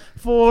glass,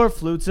 4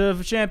 flutes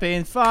of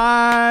champagne,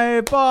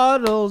 5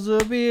 bottles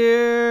of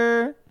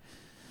beer,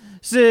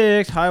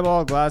 6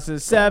 highball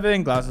glasses,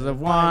 7 glasses of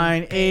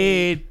wine,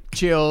 8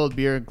 chilled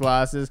beer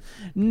glasses,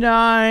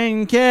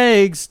 9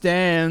 cake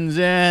stands,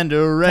 and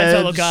a red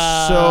Solo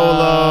cups.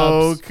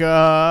 Solo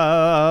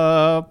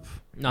cup.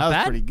 Not that was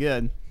bad. pretty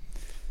good.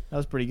 That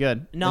was pretty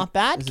good. Not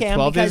bad, Is it Cam.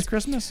 12 days Because of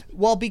Christmas?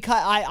 well,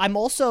 because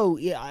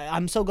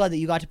I'm so glad that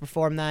you got to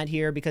perform that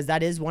here because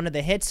that is one of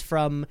the hits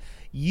from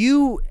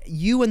you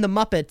and the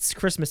Muppets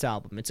Christmas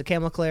album. It's a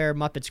Cam LeClaire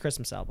Muppets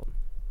Christmas album.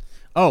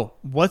 Oh,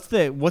 what's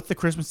the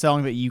Christmas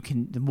song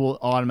that will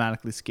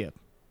automatically skip?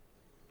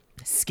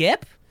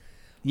 Skip?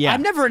 Yeah,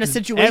 I'm never in a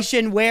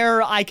situation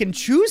where I can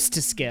choose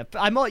to skip.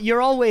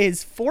 You're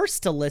always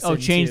forced to listen. Oh,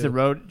 change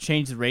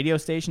the radio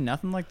station,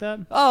 nothing like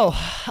that. Oh,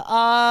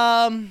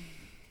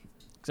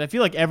 Because I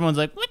feel like everyone's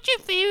like, "What's your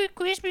favorite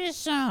Christmas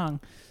song?"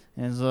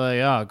 And it's like,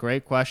 "Oh,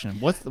 great question.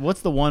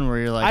 What's the one where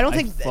you're like, I don't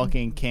think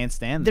fucking can't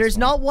stand this there's one?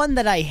 not one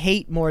that I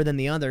hate more than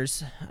the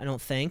others. I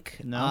don't think.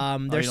 No? Oh,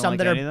 There's you don't some like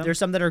that any of them? there's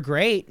some that are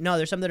great. No,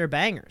 there's some that are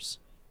bangers.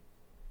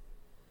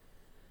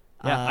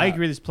 Yeah, I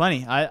agree. There's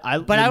plenty. But I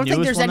don't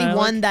think there's any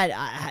one like.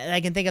 that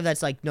I can think of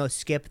that's like, no,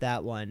 skip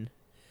that one.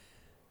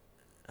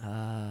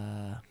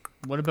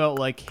 What about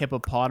like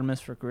Hippopotamus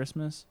for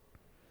Christmas?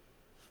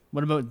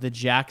 What about the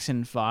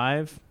Jackson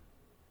 5?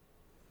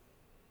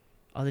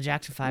 Oh, the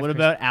Jackson 5. What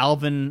about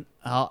Alvin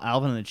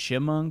and the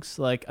Chipmunks?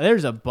 Like,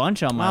 there's a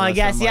bunch on my Oh, I list.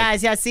 guess, I'm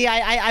like, yeah. See,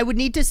 I would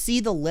need to see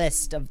the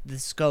list of the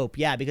scope,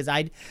 yeah, because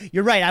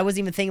you're right. I wasn't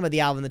even thinking about the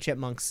Alvin and the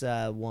Chipmunks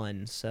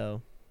one,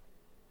 so.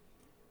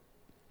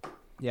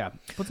 Yeah,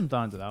 put some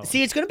thought into that one.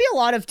 See, it's going to be a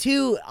lot of,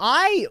 too,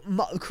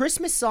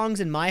 Christmas songs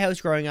in my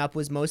house growing up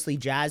was mostly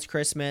jazz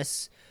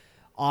Christmas,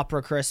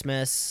 opera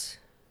Christmas.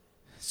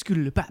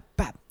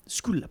 Skoodle-bap-bap, A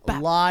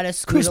skoodle-bap. lot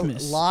of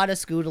Christmas.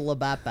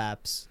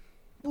 Scoodle-bap-baps.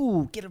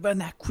 Ooh, get around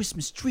that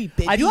Christmas tree,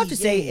 baby. I do have to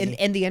say, yeah.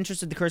 in the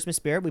interest of the Christmas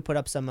spirit, we put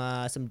up some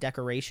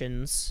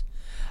decorations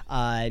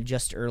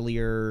just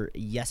earlier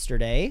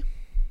yesterday.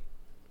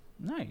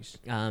 Nice.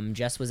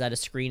 Jess was at a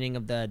screening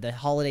of the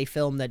holiday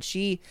film that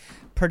she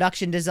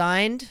production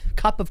designed,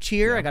 Cup of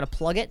Cheer. Yeah. I gotta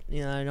plug it.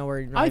 I know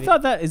where. I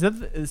thought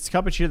is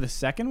Cup of Cheer the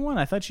second one?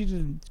 I thought she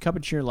did Cup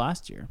of Cheer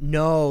last year.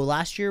 No,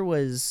 last year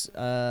was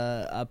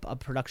a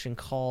production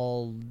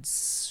called.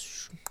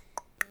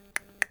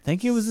 I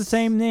think it was the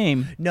same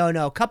name.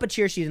 No, Cup of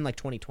Cheer. She's in like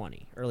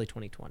 2020, early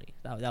 2020.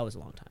 That was a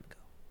long time ago.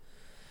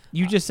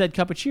 You just said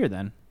Cup of Cheer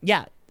then.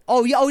 Yeah.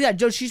 Oh yeah.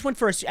 Joe, she just went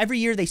for every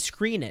year they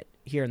screen it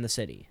here in the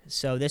city.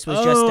 So this was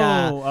just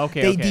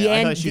okay.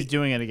 I thought she was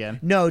doing it again.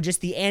 No,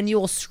 just the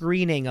annual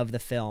screening of the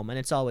film, and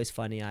it's always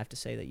funny. I have to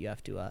say that you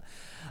have to.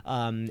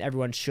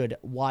 Everyone should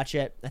watch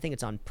it. I think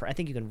it's on. I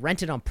think you can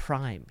rent it on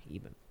Prime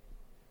even.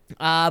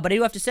 But I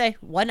do have to say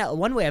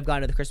one way I've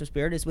gone to the Christmas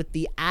spirit is with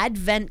the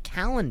Advent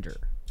calendar.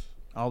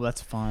 Oh,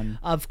 that's fun.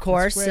 Of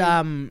course, great.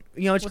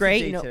 it's What's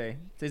great. The date today?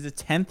 Today's the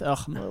 10th. Ugh,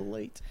 I'm a little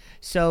late.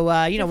 So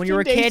when you were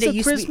a kid, it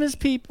used Christmas to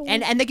be, people.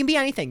 and they can be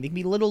anything. They can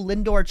be little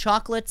Lindor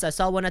chocolates. I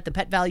saw one at the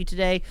Pet Value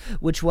today,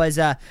 which was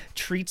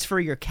treats for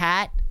your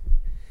cat.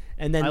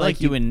 And then I like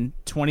doing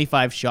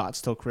 25 shots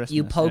till Christmas.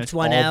 You poked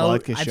one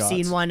out. I've shots.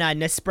 seen one.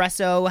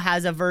 Nespresso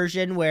has a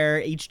version where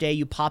each day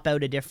you pop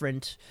out a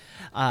different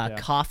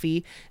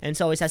coffee, and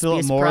so it always has to be a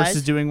Philip surprise. Morris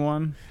is doing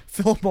one.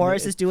 Philip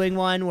Morris is doing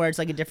one where it's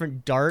like a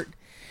different dart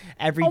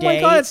every day. Oh my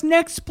God, it's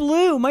Next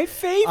Blue, my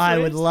favorite. I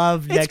would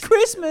love It's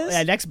Christmas.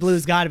 Yeah, Next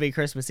Blue's got to be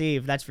Christmas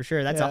Eve. That's for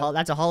sure. That's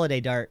a holiday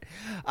dart.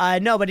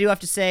 No, but I do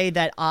have to say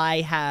that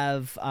I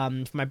have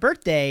for my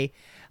birthday,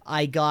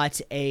 I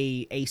got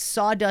a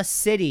Sawdust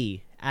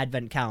City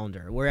Advent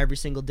calendar where every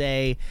single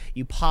day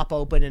you pop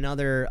open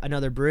another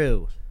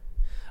brew,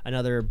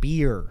 another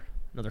beer,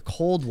 another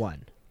cold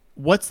one.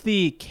 What's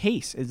the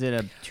case? Is it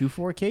a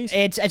 2-4 case?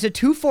 It's a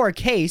 2-4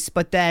 case,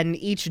 but then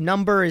each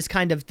number is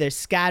kind of they're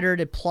scattered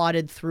and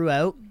plotted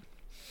throughout.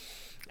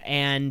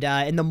 And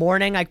in the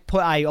morning,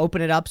 I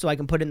open it up so I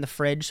can put it in the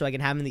fridge so I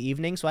can have it in the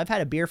evening. So I've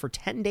had a beer for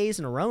 10 days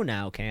in a row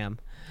now, Cam.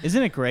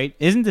 Isn't it great?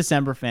 Isn't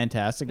December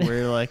fantastic? Where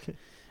you're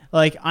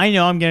like I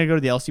know I'm gonna go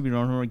to the LCBO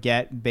room and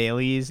get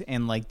Baileys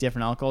and like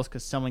different alcohols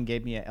because someone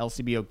gave me a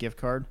LCBO gift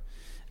card.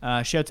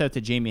 Shouts out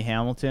to Jamie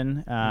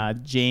Hamilton,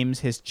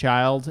 James, his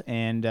child,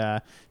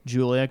 and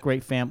Julia.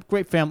 Great fantastic.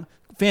 Wait, family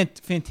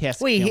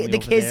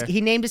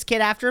he named his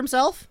kid after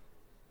himself?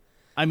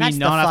 I mean, That's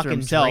not the after fucking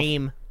himself.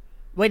 dream.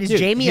 Wait, is Dude,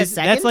 Jamie a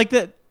second? That's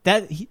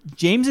like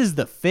James is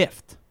the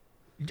 5th.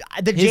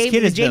 His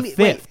kid is the 5th.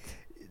 Wait,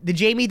 the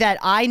Jamie that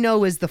I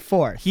know is the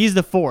 4th. He's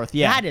the 4th.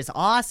 Yeah, That is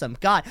awesome.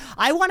 God,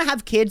 I want to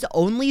have kids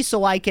only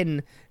so I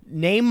can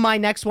name my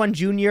next one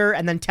Junior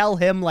and then tell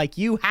him like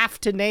you have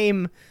to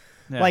name.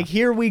 Yeah. Like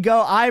here we go.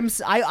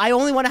 I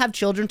only want to have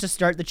children to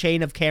start the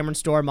chain of Cameron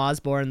Storm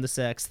Osborne the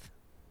 6th.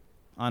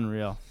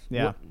 Unreal.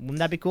 Yeah, Wouldn't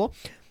that be cool?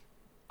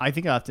 I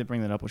think I'll have to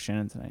bring that up with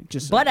Shannon tonight.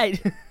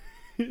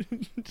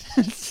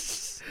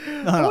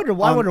 I wonder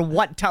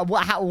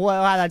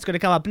how that's going to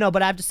come up. No,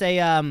 but I have to say,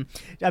 I'm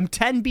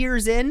 10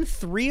 beers in.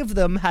 3 of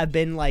them have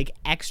been like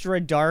extra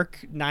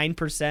dark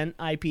 9%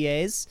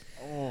 IPAs.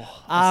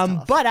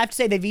 But I have to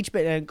say they've each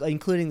been,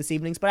 including this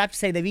evening's, but I have to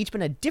say they've each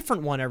been a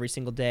different one every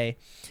single day,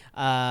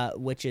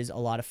 which is a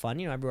lot of fun.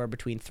 Everywhere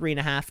between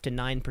 3.5% to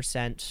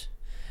 9%.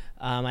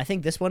 I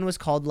think this one was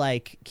called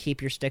like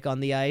Keep Your Stick on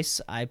the Ice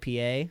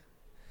IPA.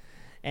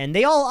 And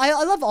I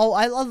love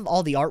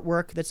all the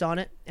artwork that's on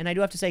it. And I do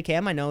have to say,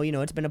 Cam, I know,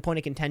 it's been a point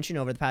of contention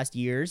over the past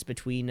years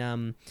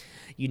between,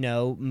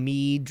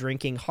 me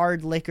drinking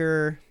hard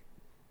liquor,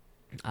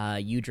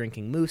 you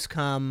drinking Moose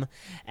Cum,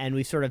 and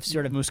we've sort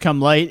of Moose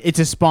Cum Light. It's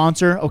a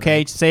sponsor, okay?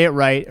 Right. Say it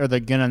right, or they're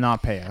gonna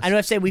not pay us. I do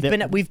have to say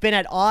we've been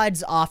at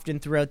odds often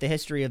throughout the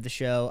history of the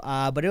show,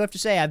 but I do have to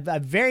say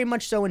I've very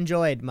much so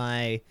enjoyed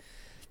my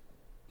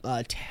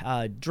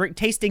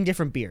tasting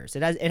different beers.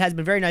 It has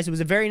been very nice. It was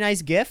a very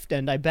nice gift,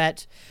 and I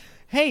bet,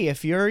 hey,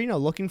 if you're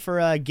looking for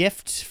a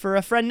gift for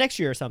a friend next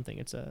year or something,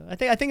 I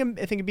think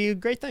it'd be a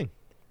great thing.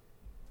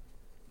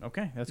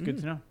 Okay, that's good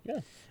to know. Yeah,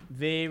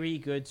 very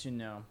good to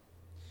know.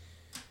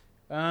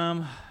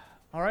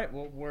 All right.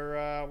 Well, we're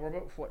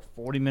about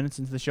 40 minutes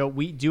into the show.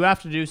 We do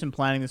have to do some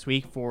planning this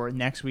week for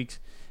next week's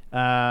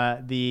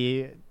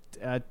the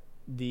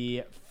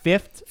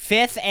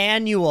fifth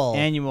annual.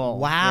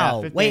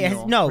 Wow. Yeah, wait,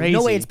 annual. No Crazy.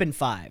 way. It's been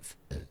 5.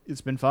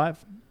 It's been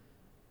 5.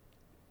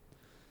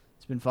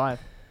 It's been 5.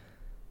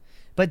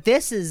 But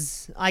this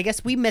is, I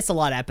guess we miss a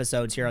lot of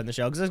episodes here on the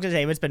show, because I was going to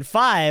say, if it's been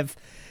 5,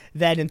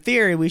 then in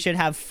theory we should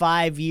have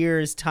 5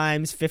 years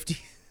times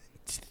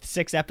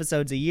 56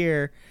 episodes a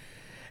year,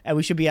 and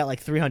we should be at like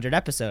 300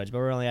 episodes, but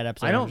we're only at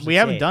episode. We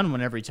haven't done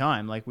one every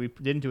time. Like, we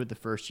didn't do it the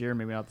first year,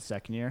 maybe not the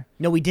second year.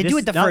 No, we did do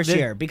it the first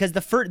year, because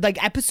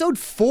episode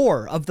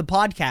 4 of the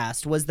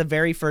podcast was the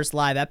very first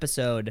live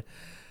episode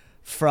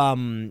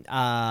from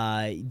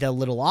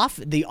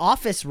the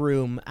office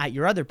room at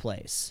your other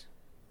place.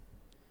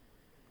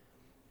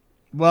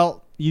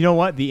 Well, you know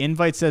what? The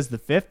invite says the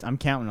 5th. I'm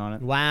counting on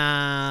it.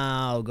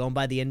 Wow, going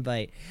by the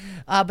invite.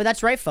 But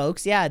that's right,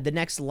 folks. Yeah, the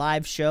next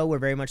live show, we're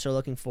very much so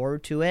looking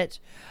forward to it.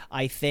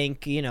 I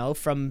think,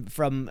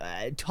 from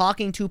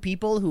talking to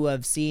people who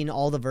have seen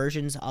all the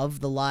versions of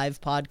the live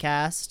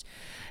podcast,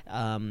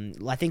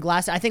 I think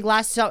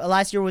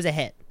last year was a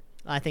hit.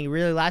 I think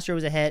really last year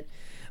was a hit.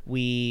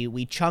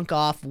 We chunk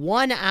off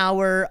 1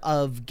 hour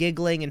of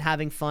giggling and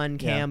having fun.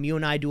 Cam, You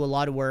and I do a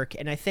lot of work,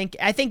 and I think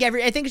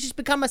it's just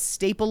become a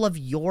staple of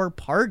your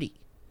party.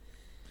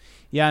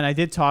 Yeah, and I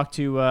did talk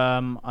to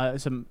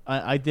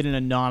I did an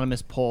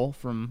anonymous poll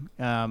from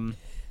 200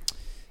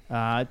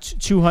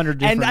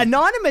 different. And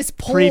anonymous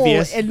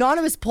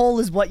poll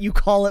is what you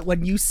call it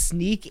when you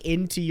sneak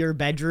into your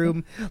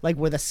bedroom like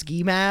with a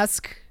ski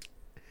mask.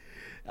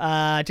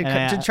 To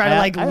try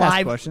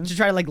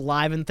to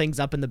liven things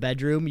up in the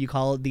bedroom. You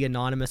call it the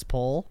anonymous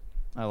poll.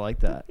 I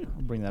like that.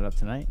 I'll bring that up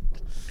tonight.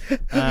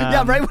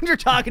 Yeah, right when you're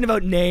talking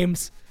about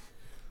names.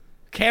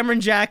 Cameron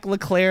Jack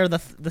Leclerc the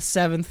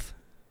 7th.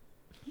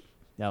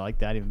 Yeah, I like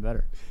that even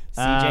better.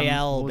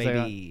 CJL,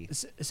 baby.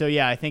 So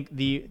yeah, I think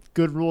the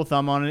good rule of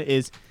thumb on it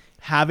is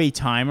have a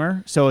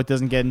timer so it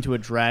doesn't get into a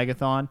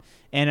drag-a-thon.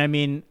 And I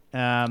mean,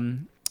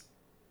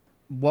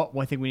 what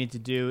I think we need to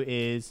do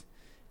is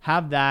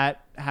have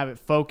it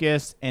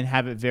focused, and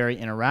have it very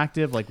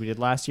interactive like we did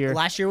last year.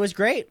 Last year was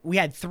great. We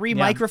had 3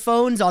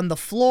 microphones on the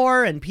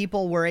floor, and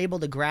people were able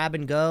to grab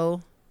and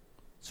go.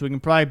 So we can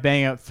probably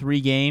bang out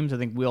 3 games. I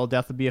think Wheel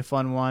definitely be a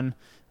fun one.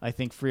 I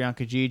think Free on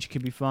Kijiji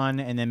could be fun,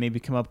 and then maybe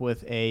come up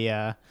with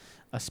a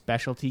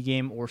specialty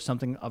game or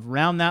something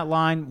around that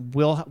line.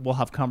 We'll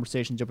have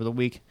conversations over the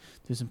week,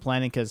 do some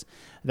planning, because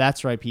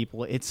that's right,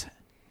 people.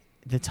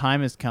 The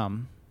time has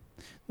come.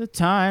 The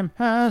time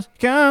has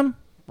come.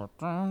 You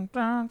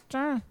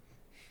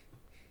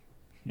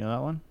know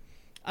that one?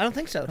 I don't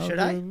think so. Should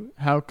I?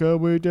 How could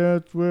we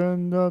dance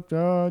when the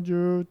tide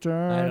you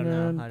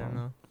turn? I don't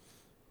know.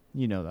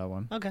 You know that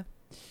one. Okay.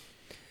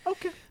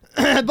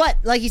 But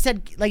like you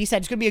said,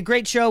 it's gonna be a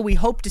great show. We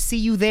hope to see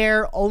you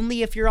there.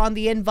 Only if you're on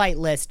the invite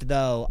list,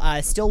 though.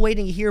 Still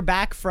waiting to hear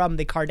back from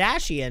the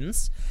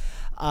Kardashians.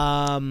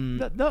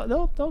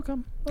 They'll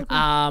come.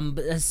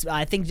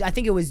 I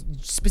think it was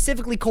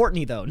specifically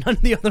Courtney, though. None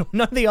of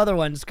the other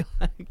ones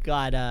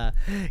got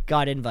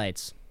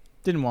invites.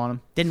 Didn't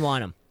want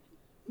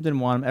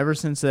them. Ever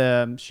since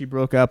she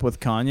broke up with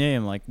Kanye,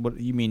 I'm like, what?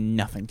 You mean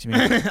nothing to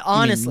me.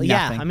 Honestly,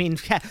 yeah. I mean,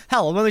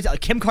 hell,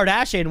 Kim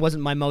Kardashian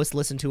wasn't my most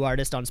listened to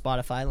artist on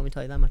Spotify. Let me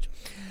tell you that much.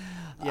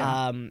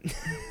 Yeah.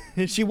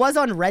 She was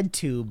on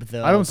RedTube,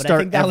 though. I don't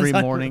start every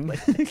morning.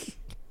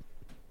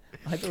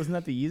 Wasn't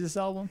that the Yeezus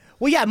album?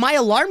 Well, yeah, my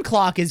alarm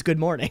clock is Good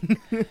Morning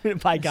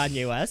by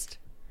Kanye West.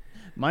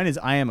 Mine is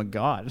I Am a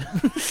God.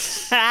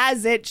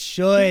 As it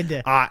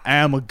should. I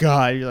am a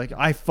God. You're like,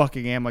 I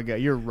fucking am a God.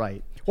 You're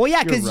right. Well,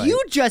 yeah, because you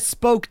just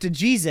spoke to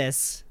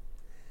Jesus.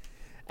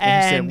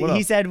 And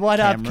he said, what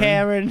up,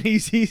 Cameron? He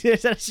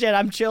said, shit,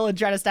 I'm chilling,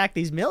 trying to stack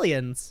these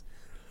millions.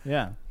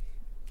 Yeah.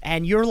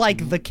 And you're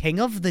like the king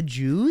of the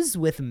Jews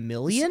with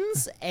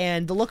millions?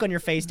 And the look on your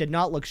face did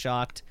not look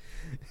shocked.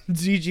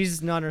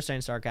 Jesus not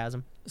understanding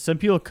sarcasm. Some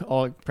people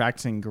call it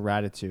practicing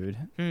gratitude.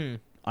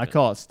 I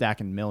call it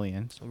stacking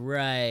millions.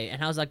 Right.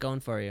 And how's that going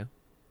for you?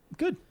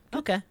 Good.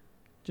 Okay.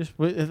 Just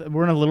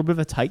we're in a little bit of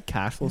a tight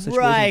cash flow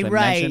situation, Right, as I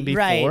mentioned before.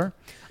 right.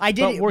 I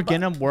did. But we're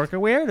gonna work our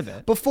way out of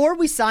it. Before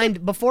we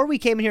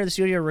came in here to the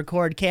studio to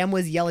record, Cam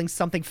was yelling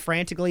something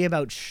frantically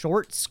about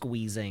short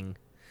squeezing,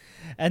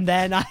 and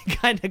then I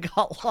kind of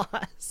got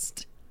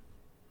lost.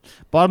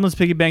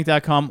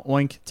 Bottomlesspiggybank.com,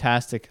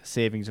 oink-tastic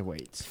savings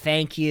awaits.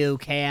 Thank you,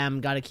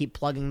 Cam. Got to keep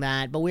plugging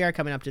that. But we are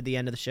coming up to the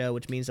end of the show,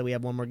 which means that we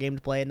have one more game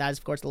to play, and that is,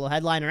 of course, the little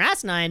headline or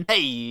asinine.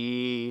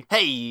 Hey,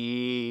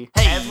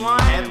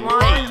 headline,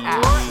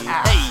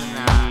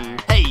 asinine.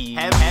 Hey,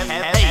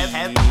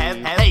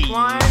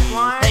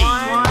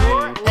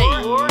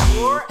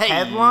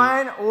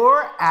 headline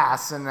or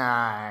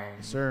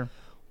asinine. Sir.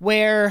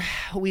 Where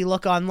we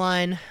look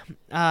online,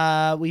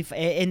 we've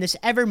in this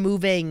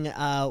ever-moving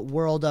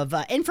world of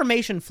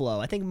information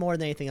flow. I think more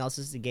than anything else,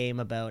 this is a game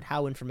about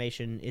how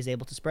information is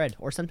able to spread,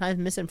 or sometimes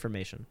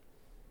misinformation.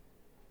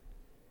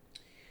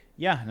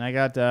 Yeah, and I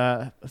got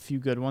a few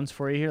good ones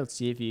for you here. Let's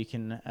see if you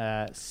can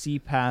see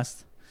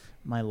past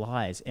my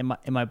lies. Am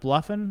I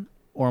bluffing,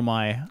 or am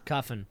I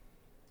Cuffin.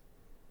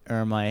 Or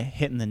am I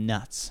hitting the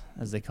nuts,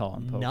 as they call it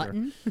in poker?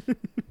 Nuttin'?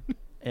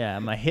 Yeah,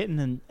 am I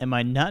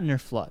nutting or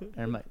flut?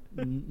 Or am I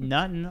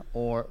nutting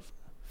or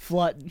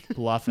Flut.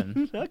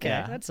 bluffing? Okay,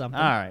 Yeah. that's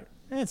something. All right,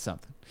 it's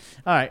something.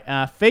 All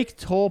right, fake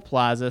toll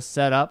plaza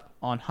set up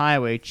on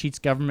highway cheats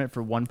government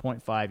for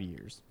 1.5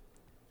 years.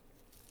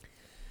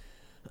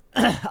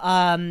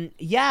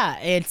 Yeah,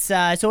 it's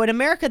so in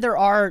America there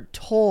are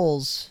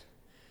tolls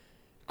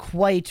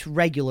quite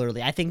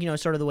regularly. I think,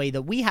 sort of the way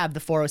that we have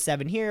the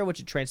 407 here, which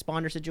is a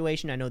transponder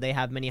situation. I know they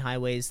have many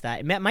highways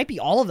that it might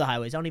be all of the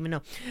highways. I don't even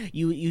know.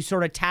 You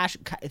sort of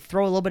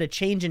throw a little bit of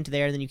change into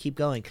there and then you keep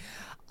going.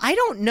 I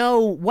don't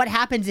know what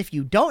happens if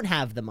you don't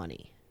have the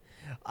money.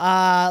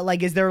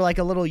 Is there like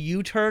a little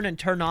U-turn and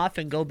turn off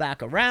and go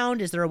back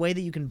around? Is there a way that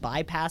you can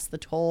bypass the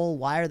toll?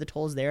 Why are the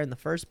tolls there in the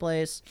first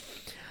place?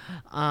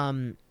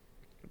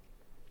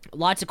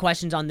 Lots of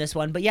questions on this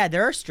one, but yeah,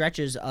 there are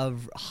stretches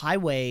of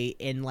highway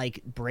in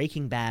like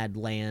Breaking Bad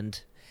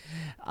land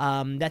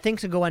that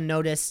things can go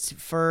unnoticed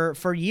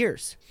for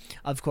years,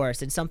 of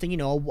course. And something,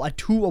 a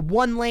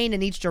one lane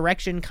in each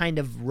direction kind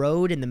of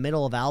road in the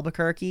middle of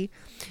Albuquerque,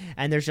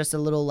 and there's just a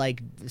little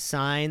like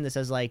sign that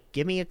says like,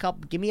 give me a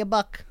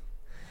buck.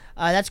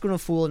 That's going to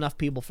fool enough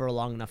people for a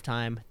long enough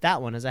time. That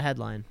one is a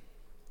headline.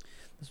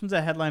 This one's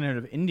a headline out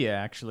of India,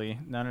 actually,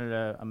 not out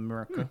of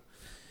America.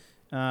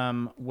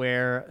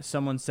 Where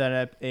someone set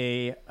up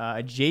a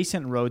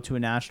adjacent road to a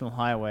national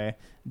highway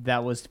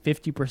that was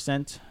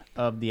 50%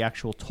 of the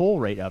actual toll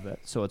rate of it,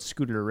 so it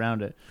scooted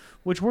around it,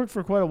 which worked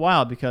for quite a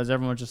while because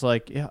everyone's just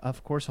like, yeah,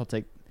 of course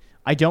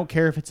I don't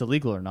care if it's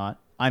illegal or not.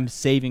 I'm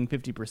saving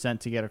 50%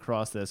 to get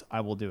across this.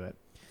 I will do it.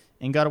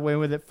 And got away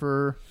with it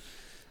for,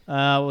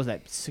 what was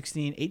that,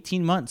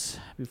 18 months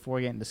before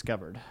getting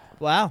discovered.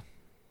 Wow.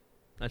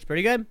 That's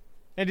pretty good.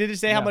 And did it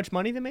say how much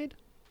money they made?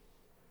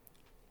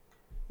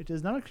 It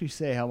does not actually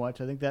say how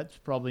much. I think that's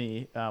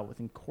probably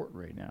within court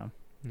right now.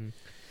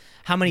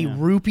 How many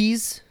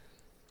rupees?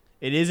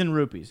 It is in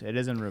rupees. You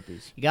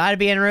got to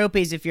be in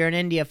rupees if you're in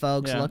India,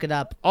 folks. Yeah. Look it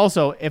up.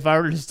 Also, if I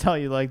were to just tell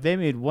you, like, they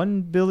made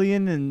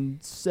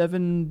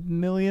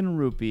 1,007,000,000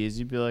 rupees,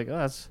 you'd be like,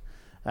 oh,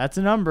 that's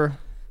a number.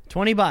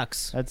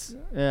 $20. That's,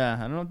 yeah,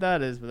 I don't know what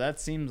that is, but that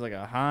seems like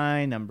a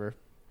high number.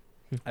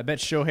 I bet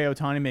Shohei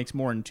Ohtani makes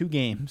more in 2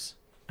 games.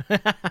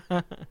 Did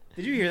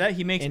you hear that?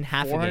 He makes in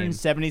half a game.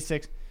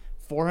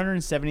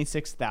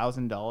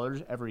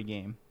 $476,000 every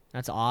game.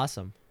 That's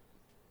awesome.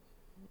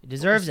 He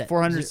deserves it.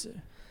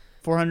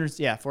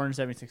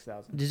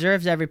 476,000.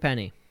 Deserves every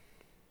penny.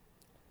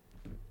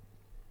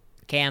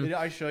 Cam. Did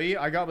I show you?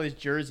 I got with his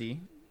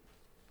jersey.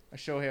 A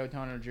Shohei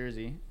Ohtani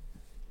jersey.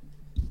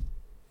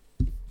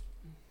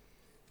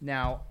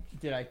 Now,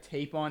 did I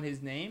tape on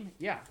his name?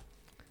 Yeah,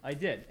 I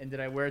did. And did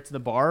I wear it to the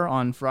bar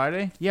on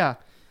Friday? Yeah,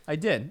 I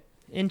did.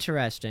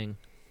 Interesting.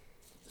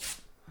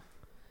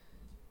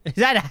 Is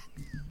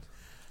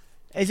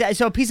that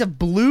so a piece of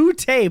blue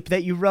tape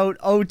that you wrote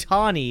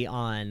Ohtani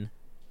on?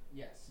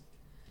 Yes.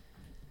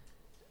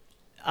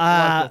 A lot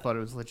of people thought it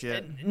was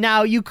legit.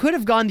 Now, you could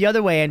have gone the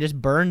other way and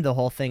just burned the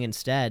whole thing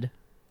instead.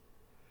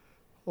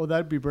 Well,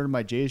 that'd be burning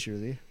my Jays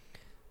jersey.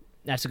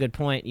 That's a good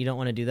point. You don't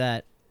want to do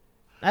that.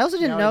 I also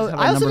didn't Now know.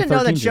 I just have a number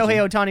that 13 Shohei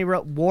jersey.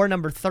 Ohtani wore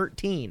number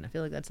 13. I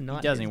feel like that's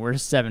not. He doesn't. He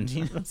wears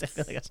 17. I feel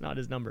like that's not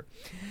his number.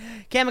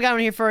 Cam, I got one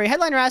here for you.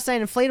 Headline last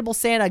night: inflatable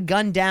Santa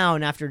gunned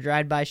down after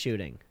drive-by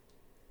shooting.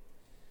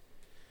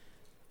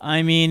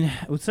 I mean,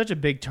 with such a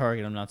big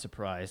target, I'm not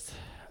surprised.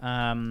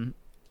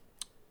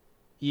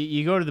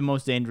 You go to the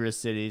most dangerous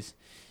cities,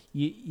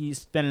 you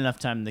spend enough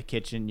time in the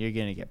kitchen, you're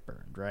going to get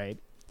burned, right?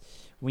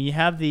 When you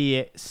have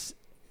the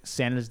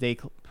Santa's Day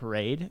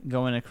parade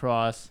going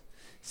across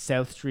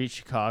South Street,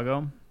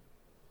 Chicago,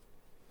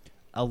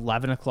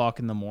 11 o'clock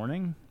in the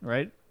morning,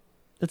 right?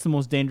 That's the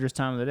most dangerous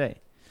time of the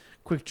day.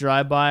 Quick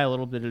drive-by, a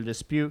little bit of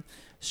dispute,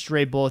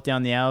 stray bullet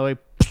down the alleyway.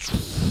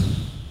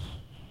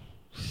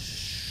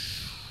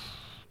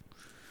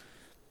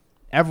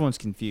 everyone's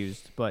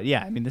confused. But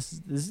yeah, I mean,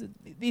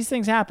 these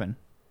things happen.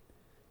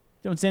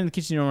 Don't stand in the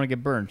kitchen; you don't want to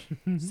get burned.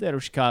 State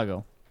of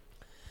Chicago.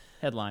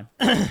 Headline.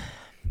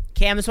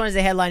 Cam, this one is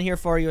a headline here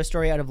for you. A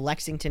story out of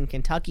Lexington,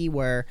 Kentucky,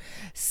 where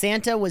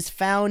Santa was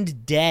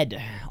found dead,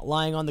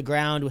 lying on the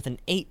ground with an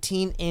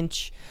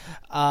 18-inch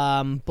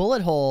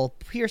bullet hole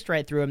pierced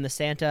right through him. The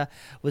Santa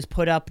was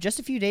put up just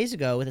a few days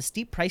ago with a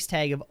steep price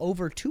tag of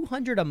over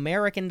 $200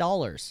 American.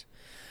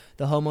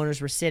 The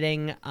homeowners were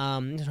sitting at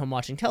home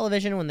watching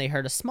television when they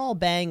heard a small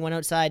bang, went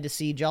outside to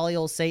see jolly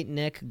old Saint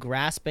Nick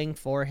grasping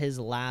for his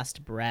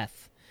last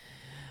breath.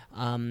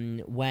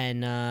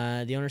 When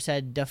the owner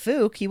said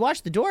 "Dafook," he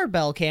watched the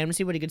doorbell cam to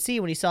see what he could see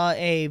when he saw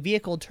a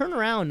vehicle turn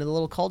around in the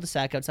little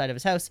cul-de-sac outside of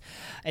his house.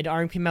 An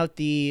arm came out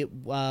the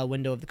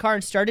window of the car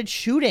and started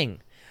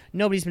shooting.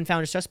 Nobody's been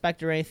found a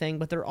suspect or anything,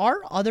 but there are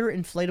other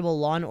inflatable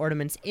lawn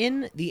ornaments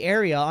in the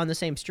area on the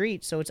same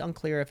street, so it's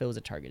unclear if it was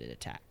a targeted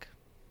attack.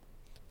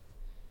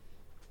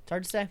 It's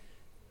hard to say.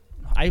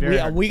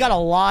 We got a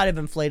lot of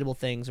inflatable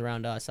things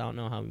around us. I don't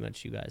know how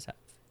much you guys have.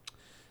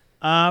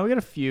 We got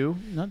a few,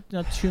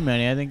 not too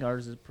many. I think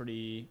ours is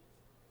pretty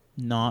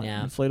not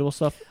inflatable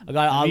stuff.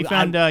 Have you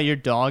found your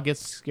dog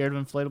gets scared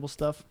of inflatable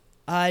stuff?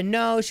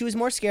 No, she was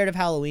more scared of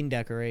Halloween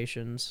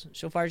decorations.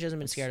 So far, she hasn't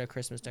been scared of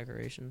Christmas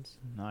decorations.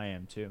 I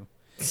am too.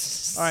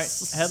 All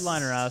right,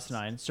 headline or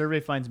asinine. Survey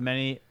finds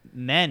many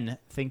men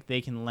think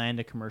they can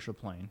land a commercial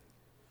plane.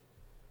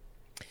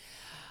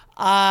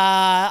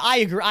 I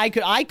agree.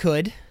 I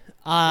could.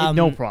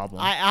 No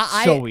problem.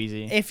 So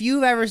easy. If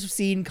you've ever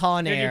seen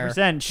Con Air,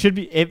 50% should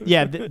be.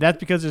 That's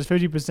because there's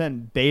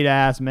 50% beta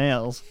ass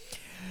males.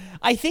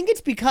 I think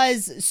it's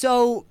because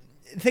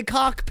the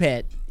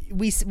cockpit.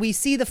 We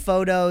see the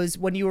photos.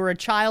 When you were a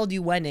child,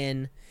 you went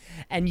in,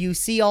 and you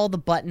see all the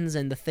buttons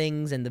and the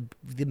things and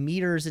the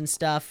meters and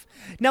stuff.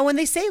 Now, when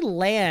they say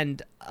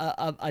land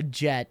a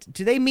jet,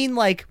 do they mean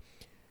like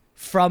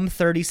from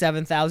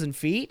 37,000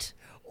 feet?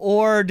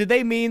 Or do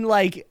they mean,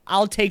 like,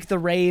 I'll take the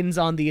reins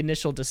on the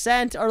initial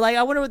descent? Or, like,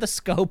 I wonder what the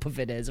scope of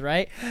it is,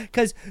 right?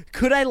 Because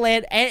could I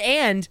land...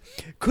 And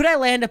could I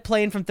land a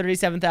plane from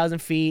 37,000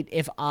 feet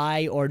if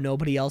I or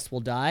nobody else will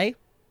die?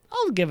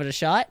 I'll give it a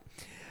shot.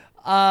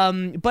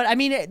 But, I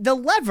mean, the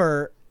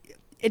lever...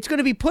 It's going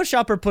to be push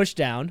up or push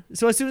down.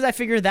 So as soon as I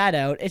figure that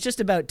out, it's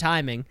just about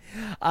timing.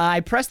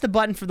 I press the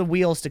button for the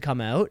wheels to come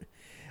out.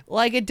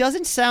 Like, it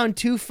doesn't sound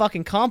too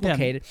fucking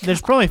complicated. Yeah,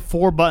 there's probably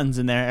 4 buttons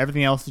in there.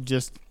 Everything else is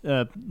just,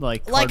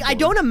 like cardboard. I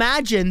don't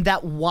imagine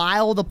that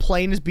while the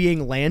plane is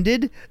being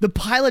landed, the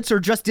pilots are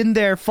just in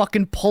there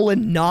fucking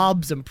pulling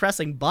knobs and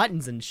pressing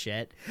buttons and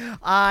shit.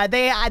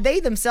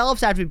 They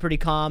themselves have to be pretty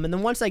calm, and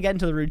then once I get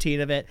into the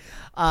routine of it,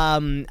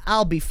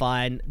 I'll be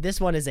fine. This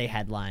one is a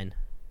headline.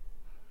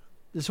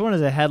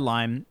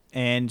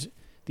 And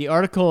the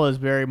article is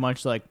very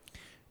much like,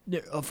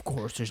 of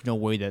course, there's no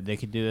way that they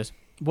could do this.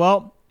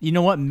 Well, you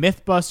know what?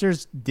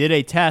 Mythbusters did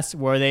a test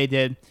where they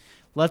did,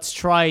 let's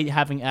try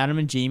having Adam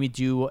and Jamie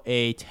do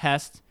a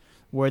test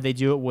where they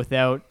do it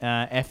without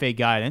FA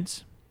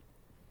guidance.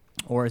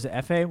 Or is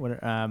it FA? What?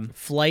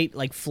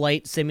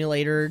 Flight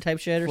simulator type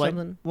shit or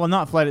something? Well,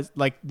 not flight. It's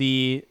like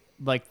the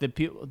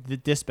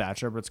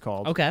dispatch, whatever it's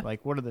called. Okay.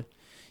 Like, what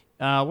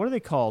are they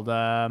called?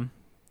 Come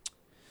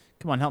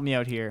on, help me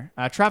out here.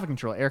 Traffic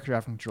control, air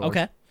traffic control.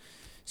 Okay.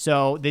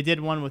 So they did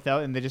one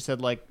without, and they just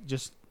said, like,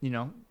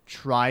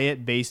 try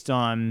it based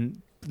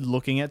on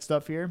looking at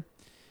stuff here.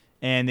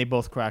 And they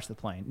both crashed the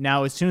plane.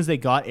 Now, as soon as they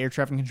got air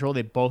traffic control,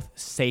 they both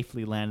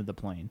safely landed the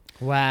plane.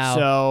 Wow.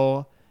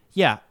 So,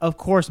 yeah, of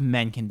course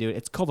men can do it.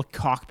 It's called a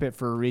cockpit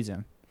for a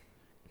reason.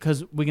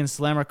 Because we can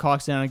slam our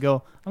cocks down and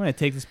go, I'm going to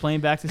take this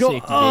plane back to safety,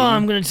 baby.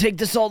 I'm going to take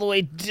this all the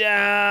way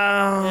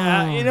down.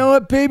 Yeah, you know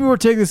what, baby? We're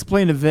taking this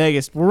plane to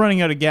Vegas. We're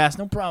running out of gas.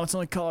 No problem. It's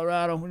only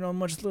Colorado. We don't have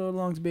much little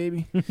lungs,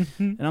 baby.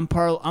 And I'm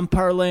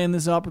parlaying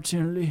this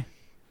opportunity.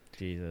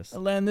 Jesus. I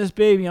land this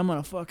baby, I'm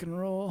going to fucking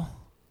roll.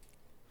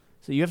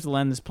 So you have to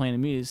land this plane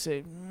immediately.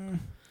 Say,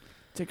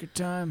 take your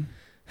time.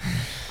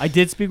 I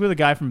did speak with a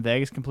guy from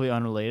Vegas, completely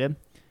unrelated,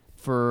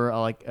 for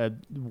a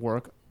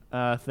work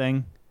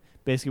thing.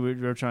 Basically,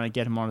 we were trying to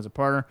get him on as a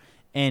partner,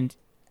 and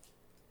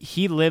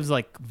he lives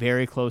like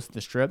very close to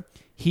the Strip.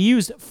 He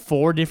used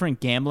 4 different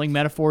gambling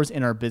metaphors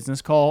in our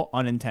business call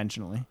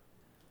unintentionally.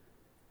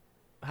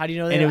 How do you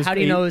know? How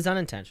do you know it was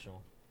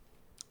unintentional?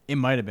 It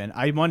might have been.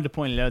 I wanted to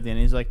point it out at the end.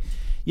 He's like,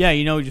 "Yeah,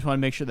 we just want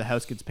to make sure the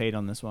house gets paid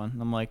on this one."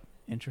 And I'm like,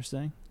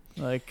 "Interesting."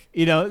 Like,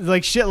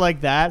 like shit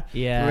like that.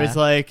 Yeah. Where it's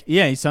like,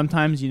 yeah,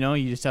 sometimes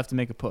you just have to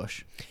make a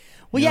push.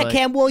 Well, yeah, like,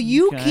 Cam. Well,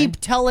 you keep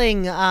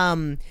telling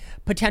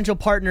potential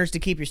partners to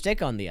keep your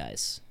stick on the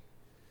ice.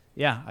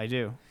 Yeah, I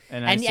do.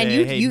 And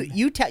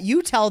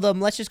you tell them,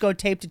 let's just go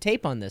tape to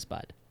tape on this,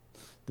 bud.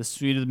 The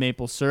sweeter the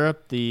maple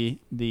syrup, the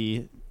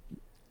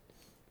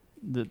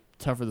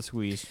tougher the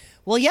squeeze.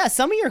 Well, yeah,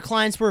 some of your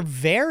clients were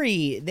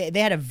they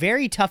had a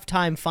very tough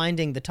time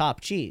finding the top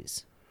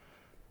cheese.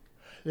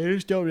 They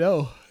just don't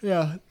know.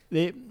 Yeah.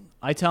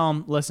 I tell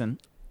them, listen,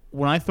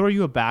 when I throw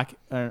you a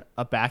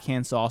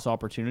backhand sauce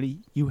opportunity,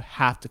 you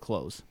have to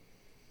close.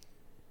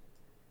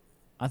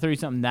 I throw you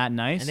something that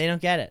nice. And they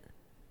don't get it.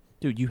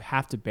 dude, you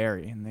have to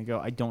bury. And they go,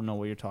 I don't know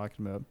what you're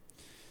talking about.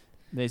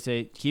 They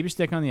say, keep your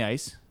stick on the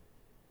ice.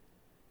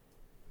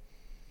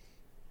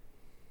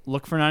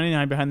 Look for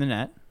 99 behind the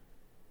net.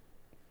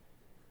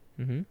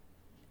 Mm-hmm.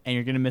 And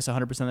you're going to miss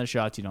 100% of the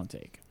shots you don't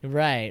take.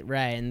 Right.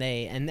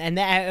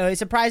 And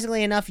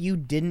surprisingly enough, you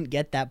didn't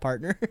get that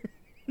partner.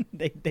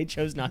 They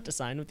chose not to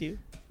sign with you.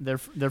 They're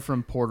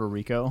from Puerto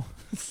Rico.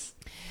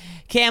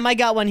 Cam, I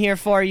got one here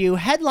for you.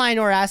 Headline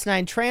or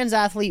asinine: trans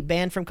athlete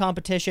banned from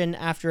competition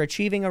after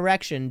achieving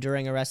erection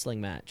during a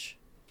wrestling match.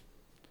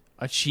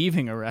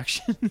 Achieving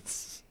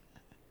erections.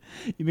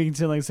 You make it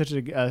sound like such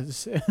a...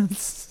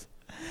 it's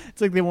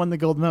like they won the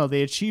gold medal.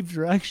 They achieved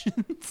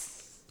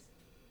erections.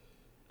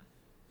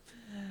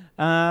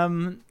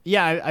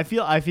 Yeah, I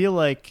feel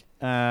like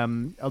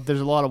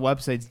there's a lot of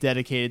websites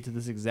dedicated to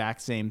this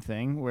exact same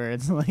thing where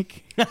it's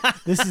like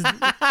this is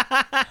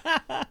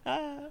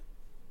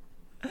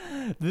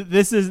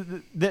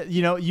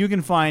you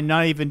can find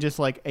not even just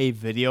like a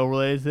video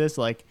related to this,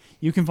 like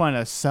you can find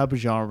a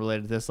subgenre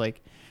related to this,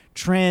 like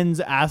trans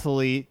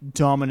athlete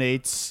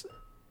dominates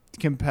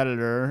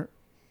competitor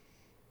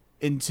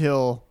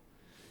until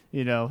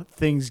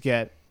things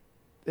get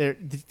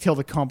till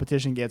the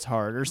competition gets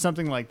hard or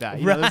something like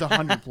that. There's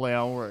 100 play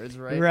on words,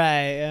 right?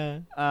 Right,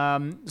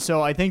 yeah.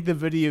 So I think the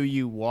video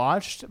you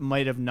watched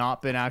might have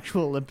not been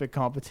actual Olympic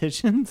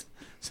competitions.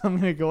 So I'm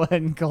going to go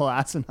ahead and call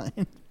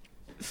asinine.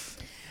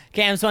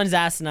 Okay, this one's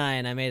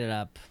asinine. I made it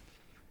up.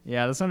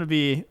 Yeah, this one would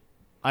be...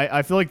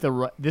 I feel like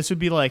this would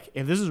be like...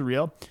 If this is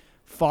real,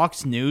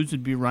 Fox News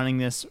would be running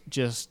this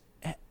just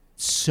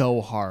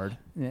so hard.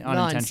 Unintentionally.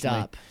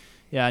 Non-stop.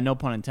 Yeah, no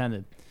pun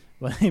intended.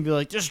 But they'd be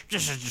like, this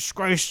is a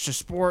disgrace to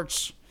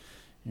sports.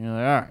 And you're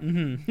like, all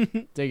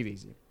right, take it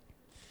easy.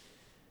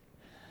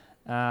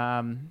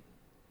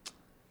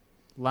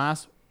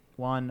 Last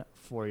one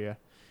for you,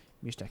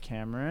 Mr.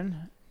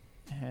 Cameron.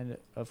 And,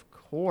 of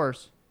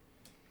course,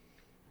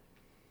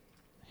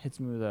 hits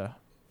me with a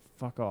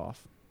fuck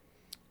off.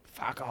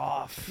 Fuck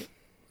off.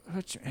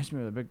 Hits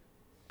me with a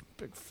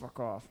big fuck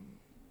off.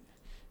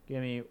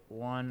 Give me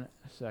 1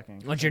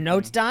 second. Want your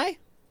notes die?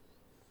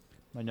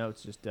 My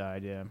notes just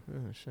died, yeah.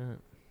 Oh, shit.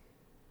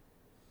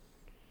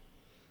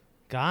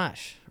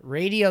 Gosh.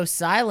 Radio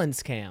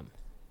silence, Cam.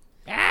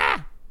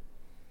 Ah!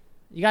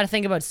 You got to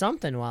think about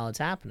something while it's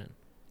happening.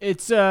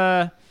 It's,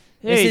 this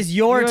is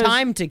your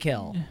time to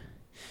kill.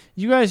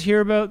 You guys hear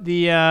about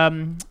the,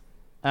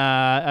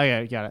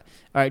 okay, got it.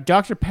 All right,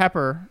 Dr.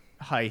 Pepper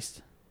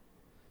heist.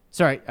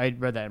 Sorry, I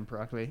read that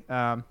incorrectly.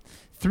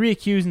 3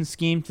 accused in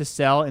scheme to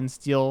sell,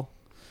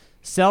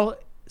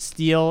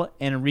 steal,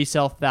 and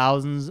resell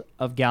thousands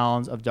of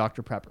gallons of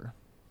Dr. Pepper.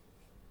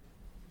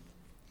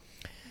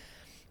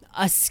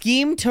 A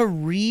scheme to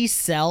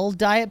resell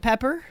Diet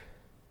Pepper?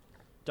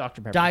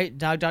 Dr. Pepper.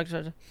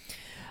 Dr.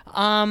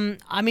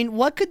 I mean,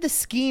 what could the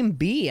scheme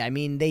be? I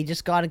mean, they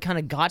just got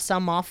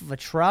some off of a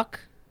truck,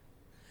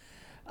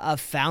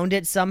 found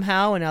it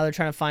somehow, and now they're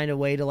trying to find a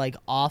way to, like,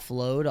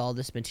 offload all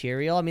this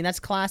material. I mean,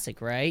 that's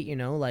classic, right?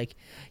 Like,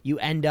 you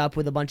end up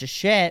with a bunch of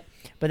shit,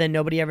 but then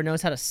nobody ever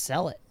knows how to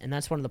sell it, and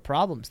that's one of the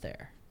problems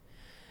there.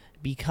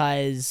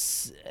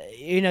 Because,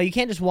 you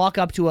can't just walk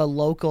up to a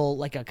local,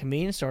 like a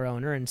convenience store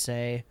owner and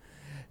say,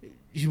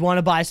 you want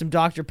to buy some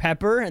Dr.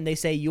 Pepper? And they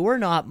say, you're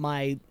not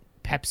my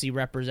Pepsi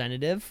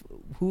representative.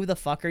 Who the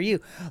fuck are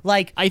you?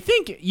 Like, I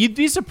think you'd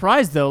be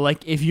surprised, though,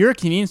 like, if you're a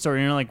convenience store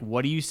and you're like,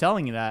 what are you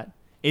selling it at?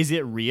 Is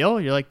it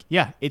real? You're like,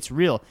 yeah, it's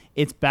real.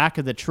 It's back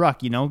of the truck,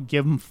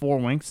 Give them 4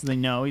 winks so they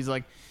know. He's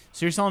like,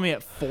 so you're selling me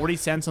at 40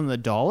 cents on the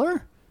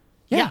dollar?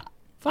 Yeah.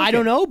 I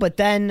don't know, but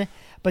then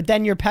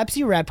your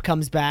Pepsi rep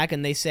comes back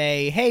and they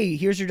say, hey,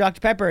 here's your Dr.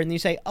 Pepper. And you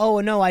say,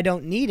 oh, no, I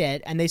don't need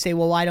it. And they say,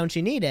 well, why don't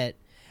you need it?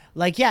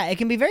 Like, yeah, it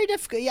can be very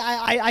difficult. Yeah,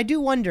 I do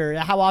wonder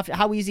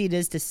how easy it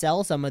is to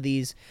sell some of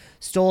these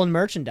stolen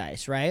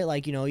merchandise, right?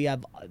 Like, you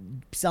have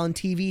selling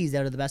TVs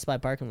out of the Best Buy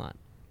parking lot.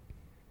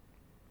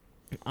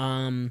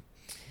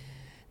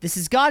 This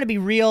has got to be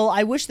real.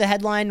 I wish the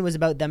headline was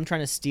about them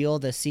trying to steal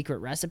the secret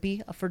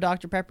recipe for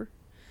Dr. Pepper.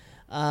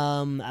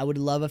 I would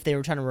love if they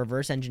were trying to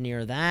reverse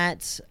engineer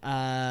that,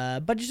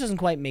 but it just doesn't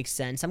quite make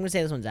sense. I'm going to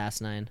say this one's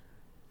asinine.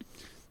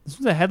 This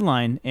was a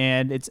headline,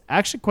 and it's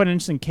actually quite an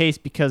interesting case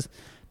because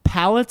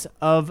pallets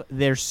of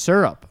their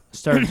syrup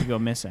started to go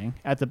missing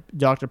at the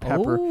Dr.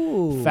 Pepper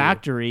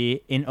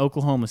factory in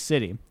Oklahoma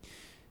City.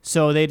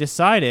 So they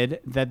decided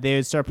that they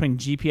would start putting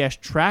GPS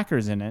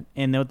trackers in it,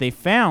 and what they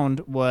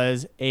found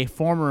was a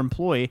former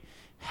employee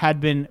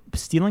had been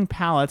stealing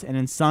pallets and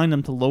then selling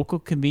them to local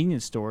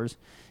convenience stores,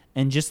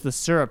 and just the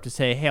syrup to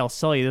say, hey, I'll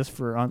sell you this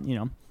for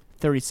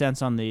 30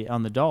 cents on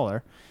the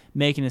dollar,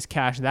 making his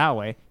cash that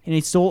way. And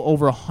he stole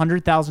over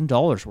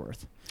 $100,000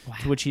 worth,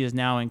 to which he is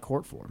now in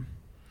court for.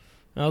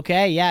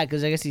 Okay, yeah,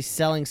 because I guess he's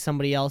selling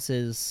somebody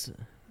else's.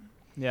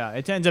 Yeah,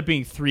 it ends up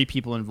being 3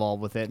 people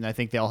involved with it, and I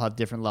think they all have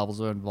different levels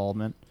of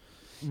involvement.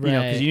 Right.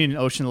 Because you need an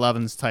Ocean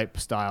 11's type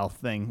style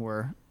thing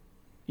where,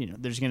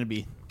 there's going to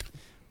be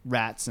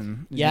rats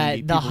and the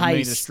many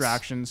heist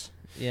distractions.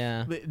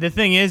 Yeah. The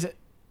thing is,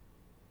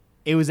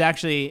 it was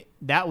actually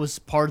that was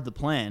part of the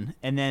plan,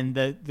 and then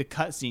the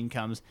cut scene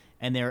comes,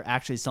 and they're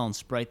actually selling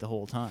Sprite the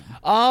whole time.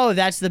 Oh,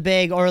 that's the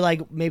big, or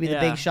like maybe the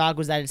big shock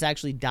was that it's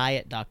actually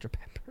Diet Dr.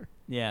 Pepper.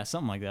 Yeah,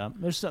 something like that.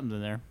 There's something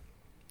in there.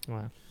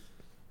 Wow.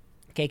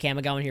 Okay, Cam,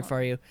 I got one here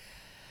for you.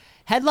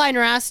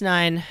 Headliner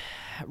asinine: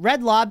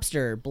 Red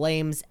Lobster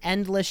blames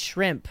endless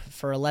shrimp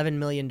for $11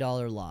 million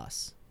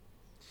loss.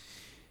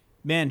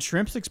 Man,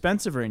 shrimp's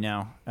expensive right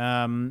now.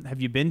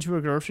 Have you been to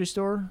a grocery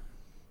store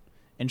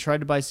and tried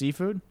to buy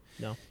seafood?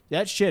 No.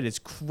 That shit is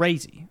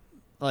crazy.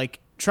 Like,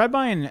 try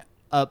buying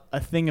a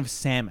thing of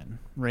salmon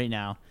right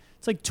now.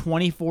 It's like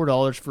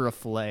 $24 for a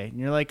fillet. And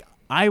you're like,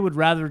 I would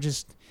rather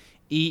just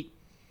eat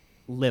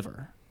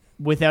liver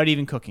without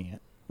even cooking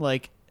it.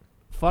 Like,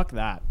 fuck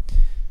that.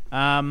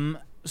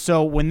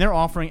 So when they're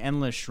offering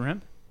endless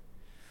shrimp,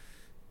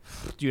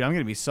 dude, I'm going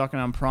to be sucking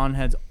on prawn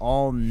heads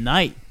all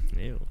night.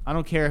 Ew. I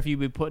don't care if you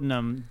be putting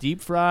them deep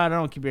fried. I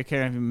don't care if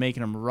you're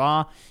making them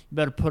raw. You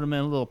better put them in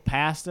a little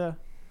pasta.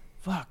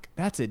 Fuck,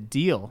 that's a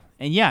deal.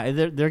 And yeah,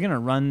 they're gonna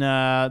run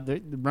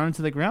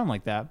into the ground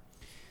like that.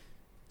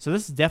 So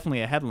this is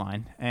definitely a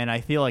headline, and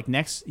I feel like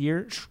next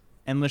year,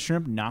 endless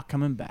shrimp not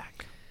coming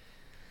back.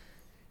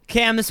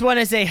 Cam, this one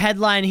is a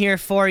headline here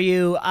for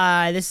you.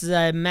 This is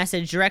a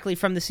message directly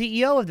from the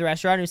CEO of the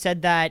restaurant, who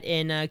said that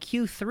in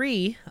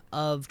Q3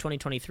 of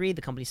 2023,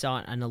 the company saw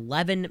an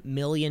 $11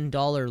 million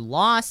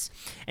loss,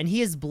 and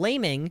he is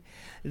blaming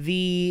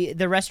the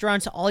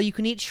restaurant's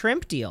all-you-can-eat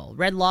shrimp deal.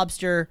 Red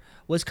Lobster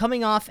was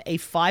coming off a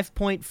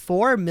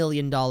 $5.4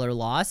 million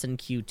loss in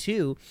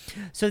Q2,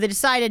 so they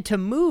decided to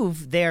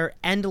move their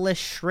endless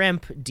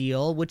shrimp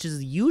deal, which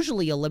is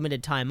usually a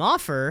limited-time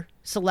offer,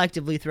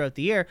 selectively throughout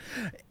the year.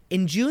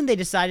 In June, they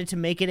decided to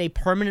make it a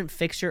permanent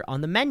fixture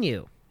on the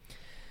menu.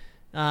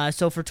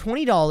 So for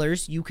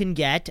 $20, you can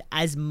get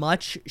as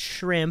much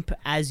shrimp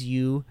as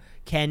you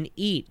can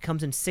eat.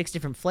 Comes in 6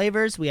 different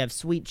flavors. We have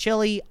sweet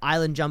chili,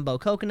 island jumbo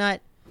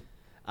coconut,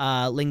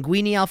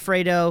 linguine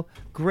Alfredo,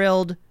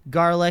 grilled,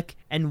 garlic,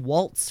 and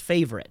Walt's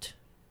favorite.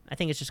 I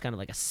think it's just kind of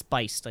like a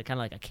spice, like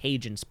kind of like a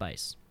Cajun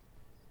spice.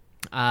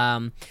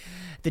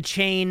 The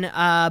chain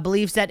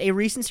believes that a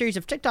recent series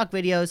of TikTok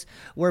videos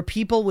where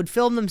people would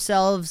film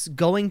themselves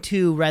going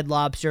to Red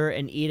Lobster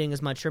and eating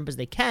as much shrimp as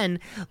they can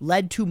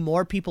led to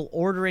more people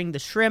ordering the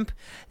shrimp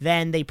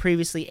than they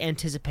previously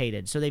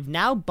anticipated. So they've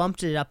now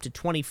bumped it up to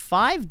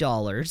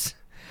 $25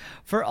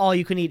 for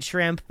all-you-can-eat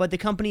shrimp, but the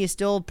company is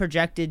still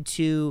projected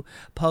to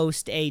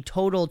post a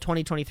total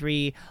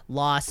 2023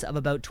 loss of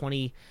about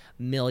 $20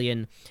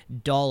 million.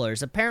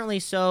 Apparently,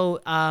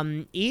 so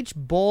each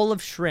bowl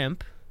of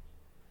shrimp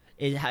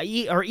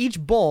each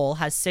bowl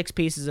has 6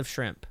 pieces of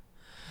shrimp.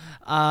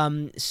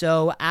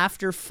 So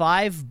after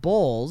 5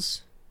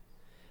 bowls,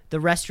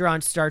 the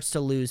restaurant starts to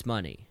lose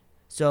money.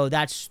 So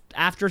that's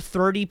after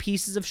 30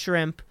 pieces of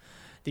shrimp,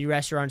 the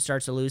restaurant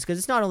starts to lose, because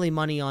it's not only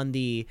money on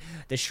the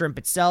shrimp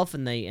itself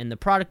and the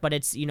product, but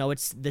it's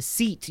it's the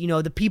seat.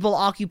 The people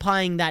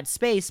occupying that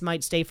space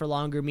might stay for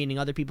longer, meaning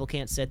other people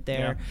can't sit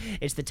there. Yeah.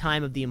 It's the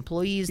time of the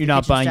employees. You're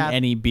not buying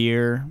any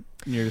beer.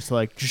 You're just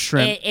like just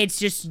shrimp. It's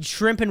just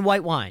shrimp and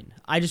white wine.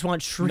 I just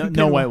want shrimp.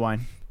 No white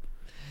wine.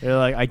 They're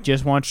like, I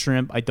just want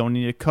shrimp. I don't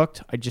need it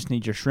cooked. I just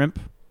need your shrimp.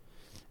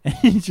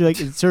 And you're like,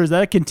 sir, is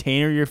that a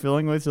container you're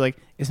filling with? You're like,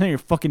 it's not your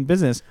fucking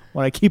business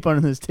what I keep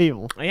under this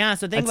table. Yeah,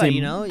 so think about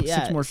it,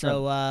 yeah. 6 more shrimp.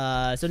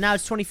 So now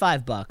it's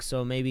 $25.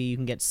 So maybe you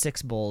can get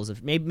 6 bowls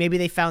of. Maybe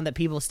they found that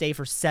people stay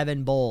for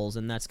 7 bowls,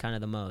 and that's kind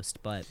of the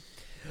most. But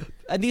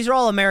these are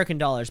all American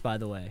dollars, by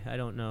the way. I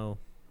don't know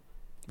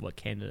what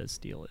Canada's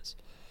deal is.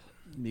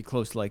 It'd be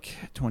close to like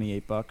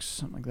 $28,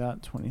 something like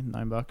that, $29.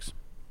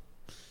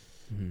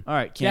 Mm-hmm. All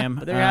right, Cam.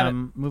 Yeah, there you have it.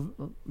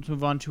 Let's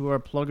move on to our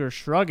plug or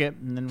shrug it,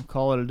 and then we'll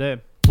call it a day.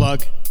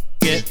 Plug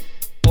it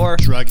or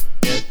shrug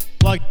it.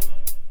 Plug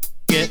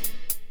it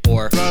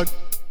or shrug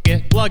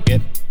it. Plug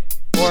it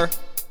or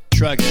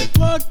shrug it.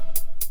 Plug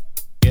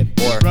it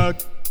or shrug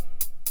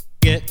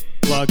it.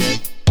 Plug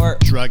it or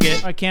shrug it.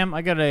 All right, Cam,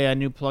 I got a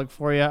new plug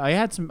for you.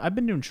 I've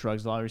been doing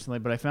shrugs a lot recently,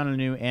 but I found a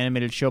new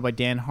animated show by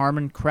Dan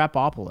Harmon,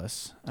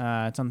 Crapopolis.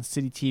 It's on the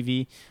City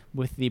TV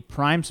with the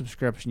Prime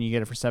subscription. You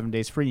get it for 7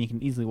 days free, and you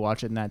can easily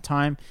watch it in that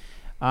time.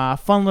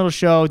 Fun little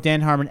show,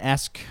 Dan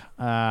Harmon-esque.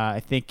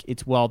 I think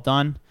it's well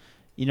done.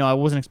 I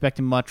wasn't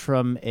expecting much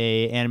from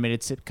a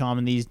animated sitcom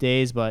in these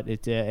days, but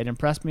it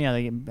impressed me. I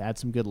think it had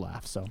some good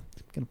laughs, so I'm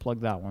going to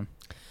plug that one.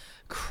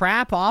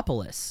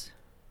 Crapopolis.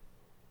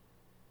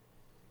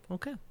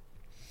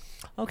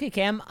 Okay,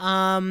 Cam.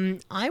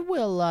 I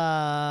will.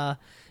 I'll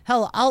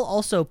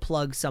also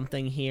plug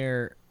something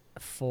here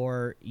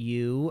for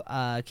you,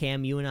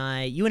 Cam. You and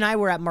I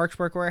were at Mark's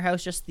Work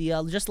Warehouse just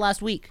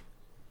last week.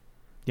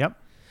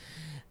 Yep.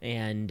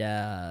 And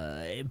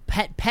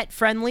pet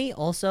friendly.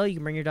 Also, you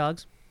can bring your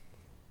dogs.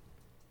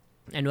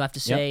 And I have to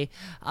say,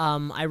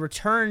 I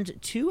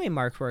returned to a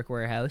Mark's Work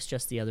Warehouse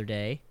just the other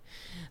day,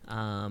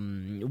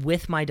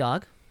 with my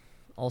dog.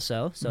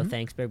 Also, so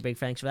thanks, big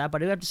thanks for that.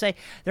 But I do have to say,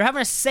 they're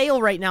having a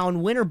sale right now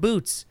on winter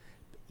boots.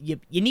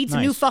 you need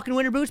some new Nice. fucking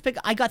winter boots.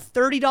 I got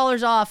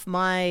 $30 off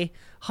my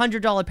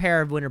 $100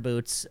 pair of winter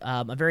boots.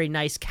 A very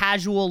nice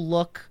casual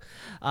look.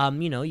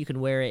 You can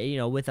wear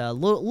it, with a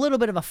little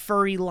bit of a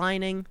furry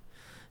lining.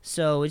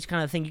 So it's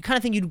kind of thing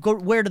you'd go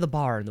wear to the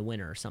bar in the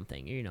winter or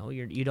something. You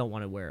don't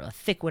want to wear a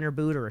thick winter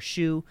boot or a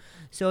shoe.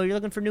 So you're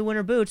looking for new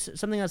winter boots,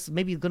 something that's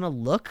maybe gonna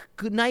look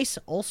good, nice.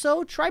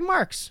 Also, try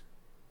Marks.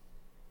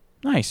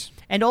 Nice.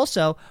 And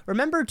also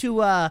remember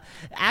to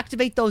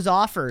activate those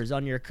offers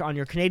on your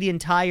Canadian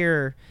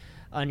Tire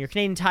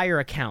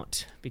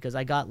account, because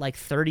I got like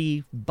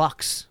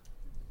 $30,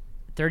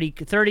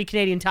 30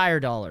 Canadian Tire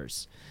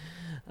dollars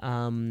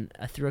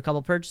through a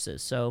couple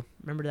purchases. So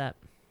remember that.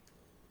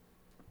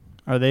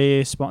 Are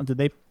they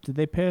did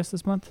they pay us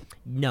this month?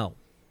 No.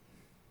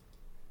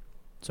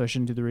 So I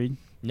shouldn't do the read?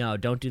 No,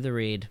 don't do the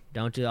read.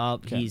 Don't do. Oh,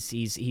 Okay.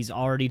 He's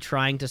already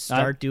trying to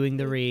start doing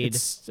the read.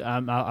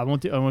 I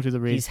won't do the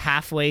read. He's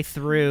halfway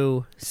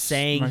through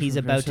saying he's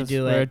about to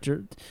do it.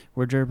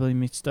 Where durability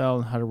meets style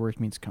and how to work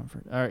meets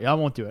comfort. All right, I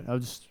won't do it. I'll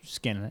just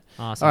scan it.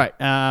 Awesome. All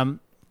right.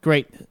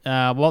 Great.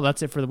 Well,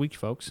 that's it for the week,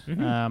 folks.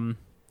 Mm-hmm.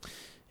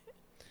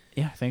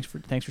 Yeah. Thanks for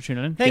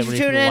tuning in. Thanks Get for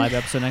ready tuning in. the live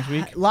episode next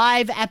week.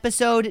 Live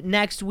episode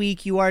next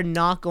week. You are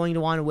not going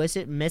to want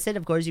to miss it.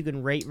 Of course, you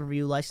can rate,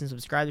 review, like, and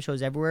subscribe. The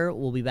show's everywhere.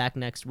 We'll be back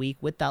next week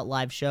with that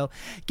live show.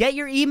 Get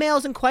your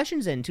emails and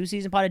questions in,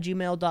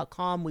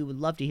 twoceesinapod@gmail.com. We would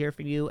love to hear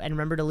from you. And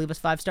remember to leave us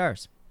 5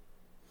 stars.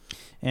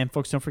 And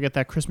folks, don't forget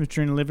that Christmas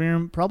tree in the living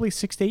room, probably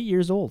 6 to 8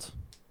 years old.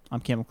 I'm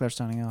Cam McClure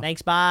signing off.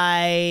 Thanks.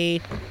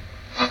 Bye.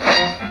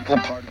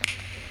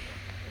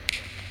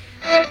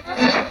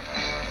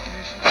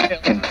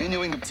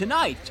 Continuing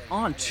Tonight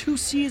on Two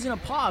C's in a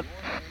Pod.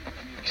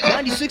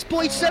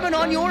 96.7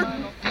 on your...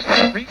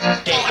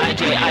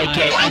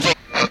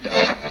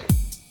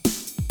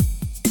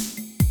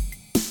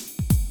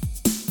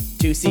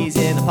 Two C's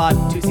in a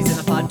pod, 2 C's in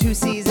a pod, 2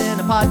 C's in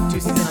a pod,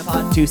 2 C's in a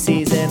pod, 2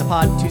 C's in a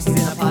pod, 2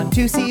 C's in a pod,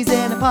 2 C's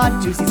in a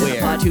pod, 2 C's in a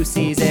pod, 2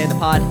 C's in a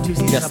pod, 2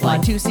 C's just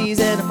like 2 C's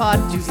in a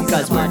pod,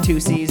 because we're 2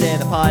 C's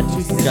in a pod,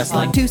 just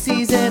like 2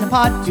 C's in a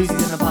pod, 2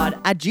 C's in a pod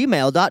at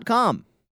gmail.com.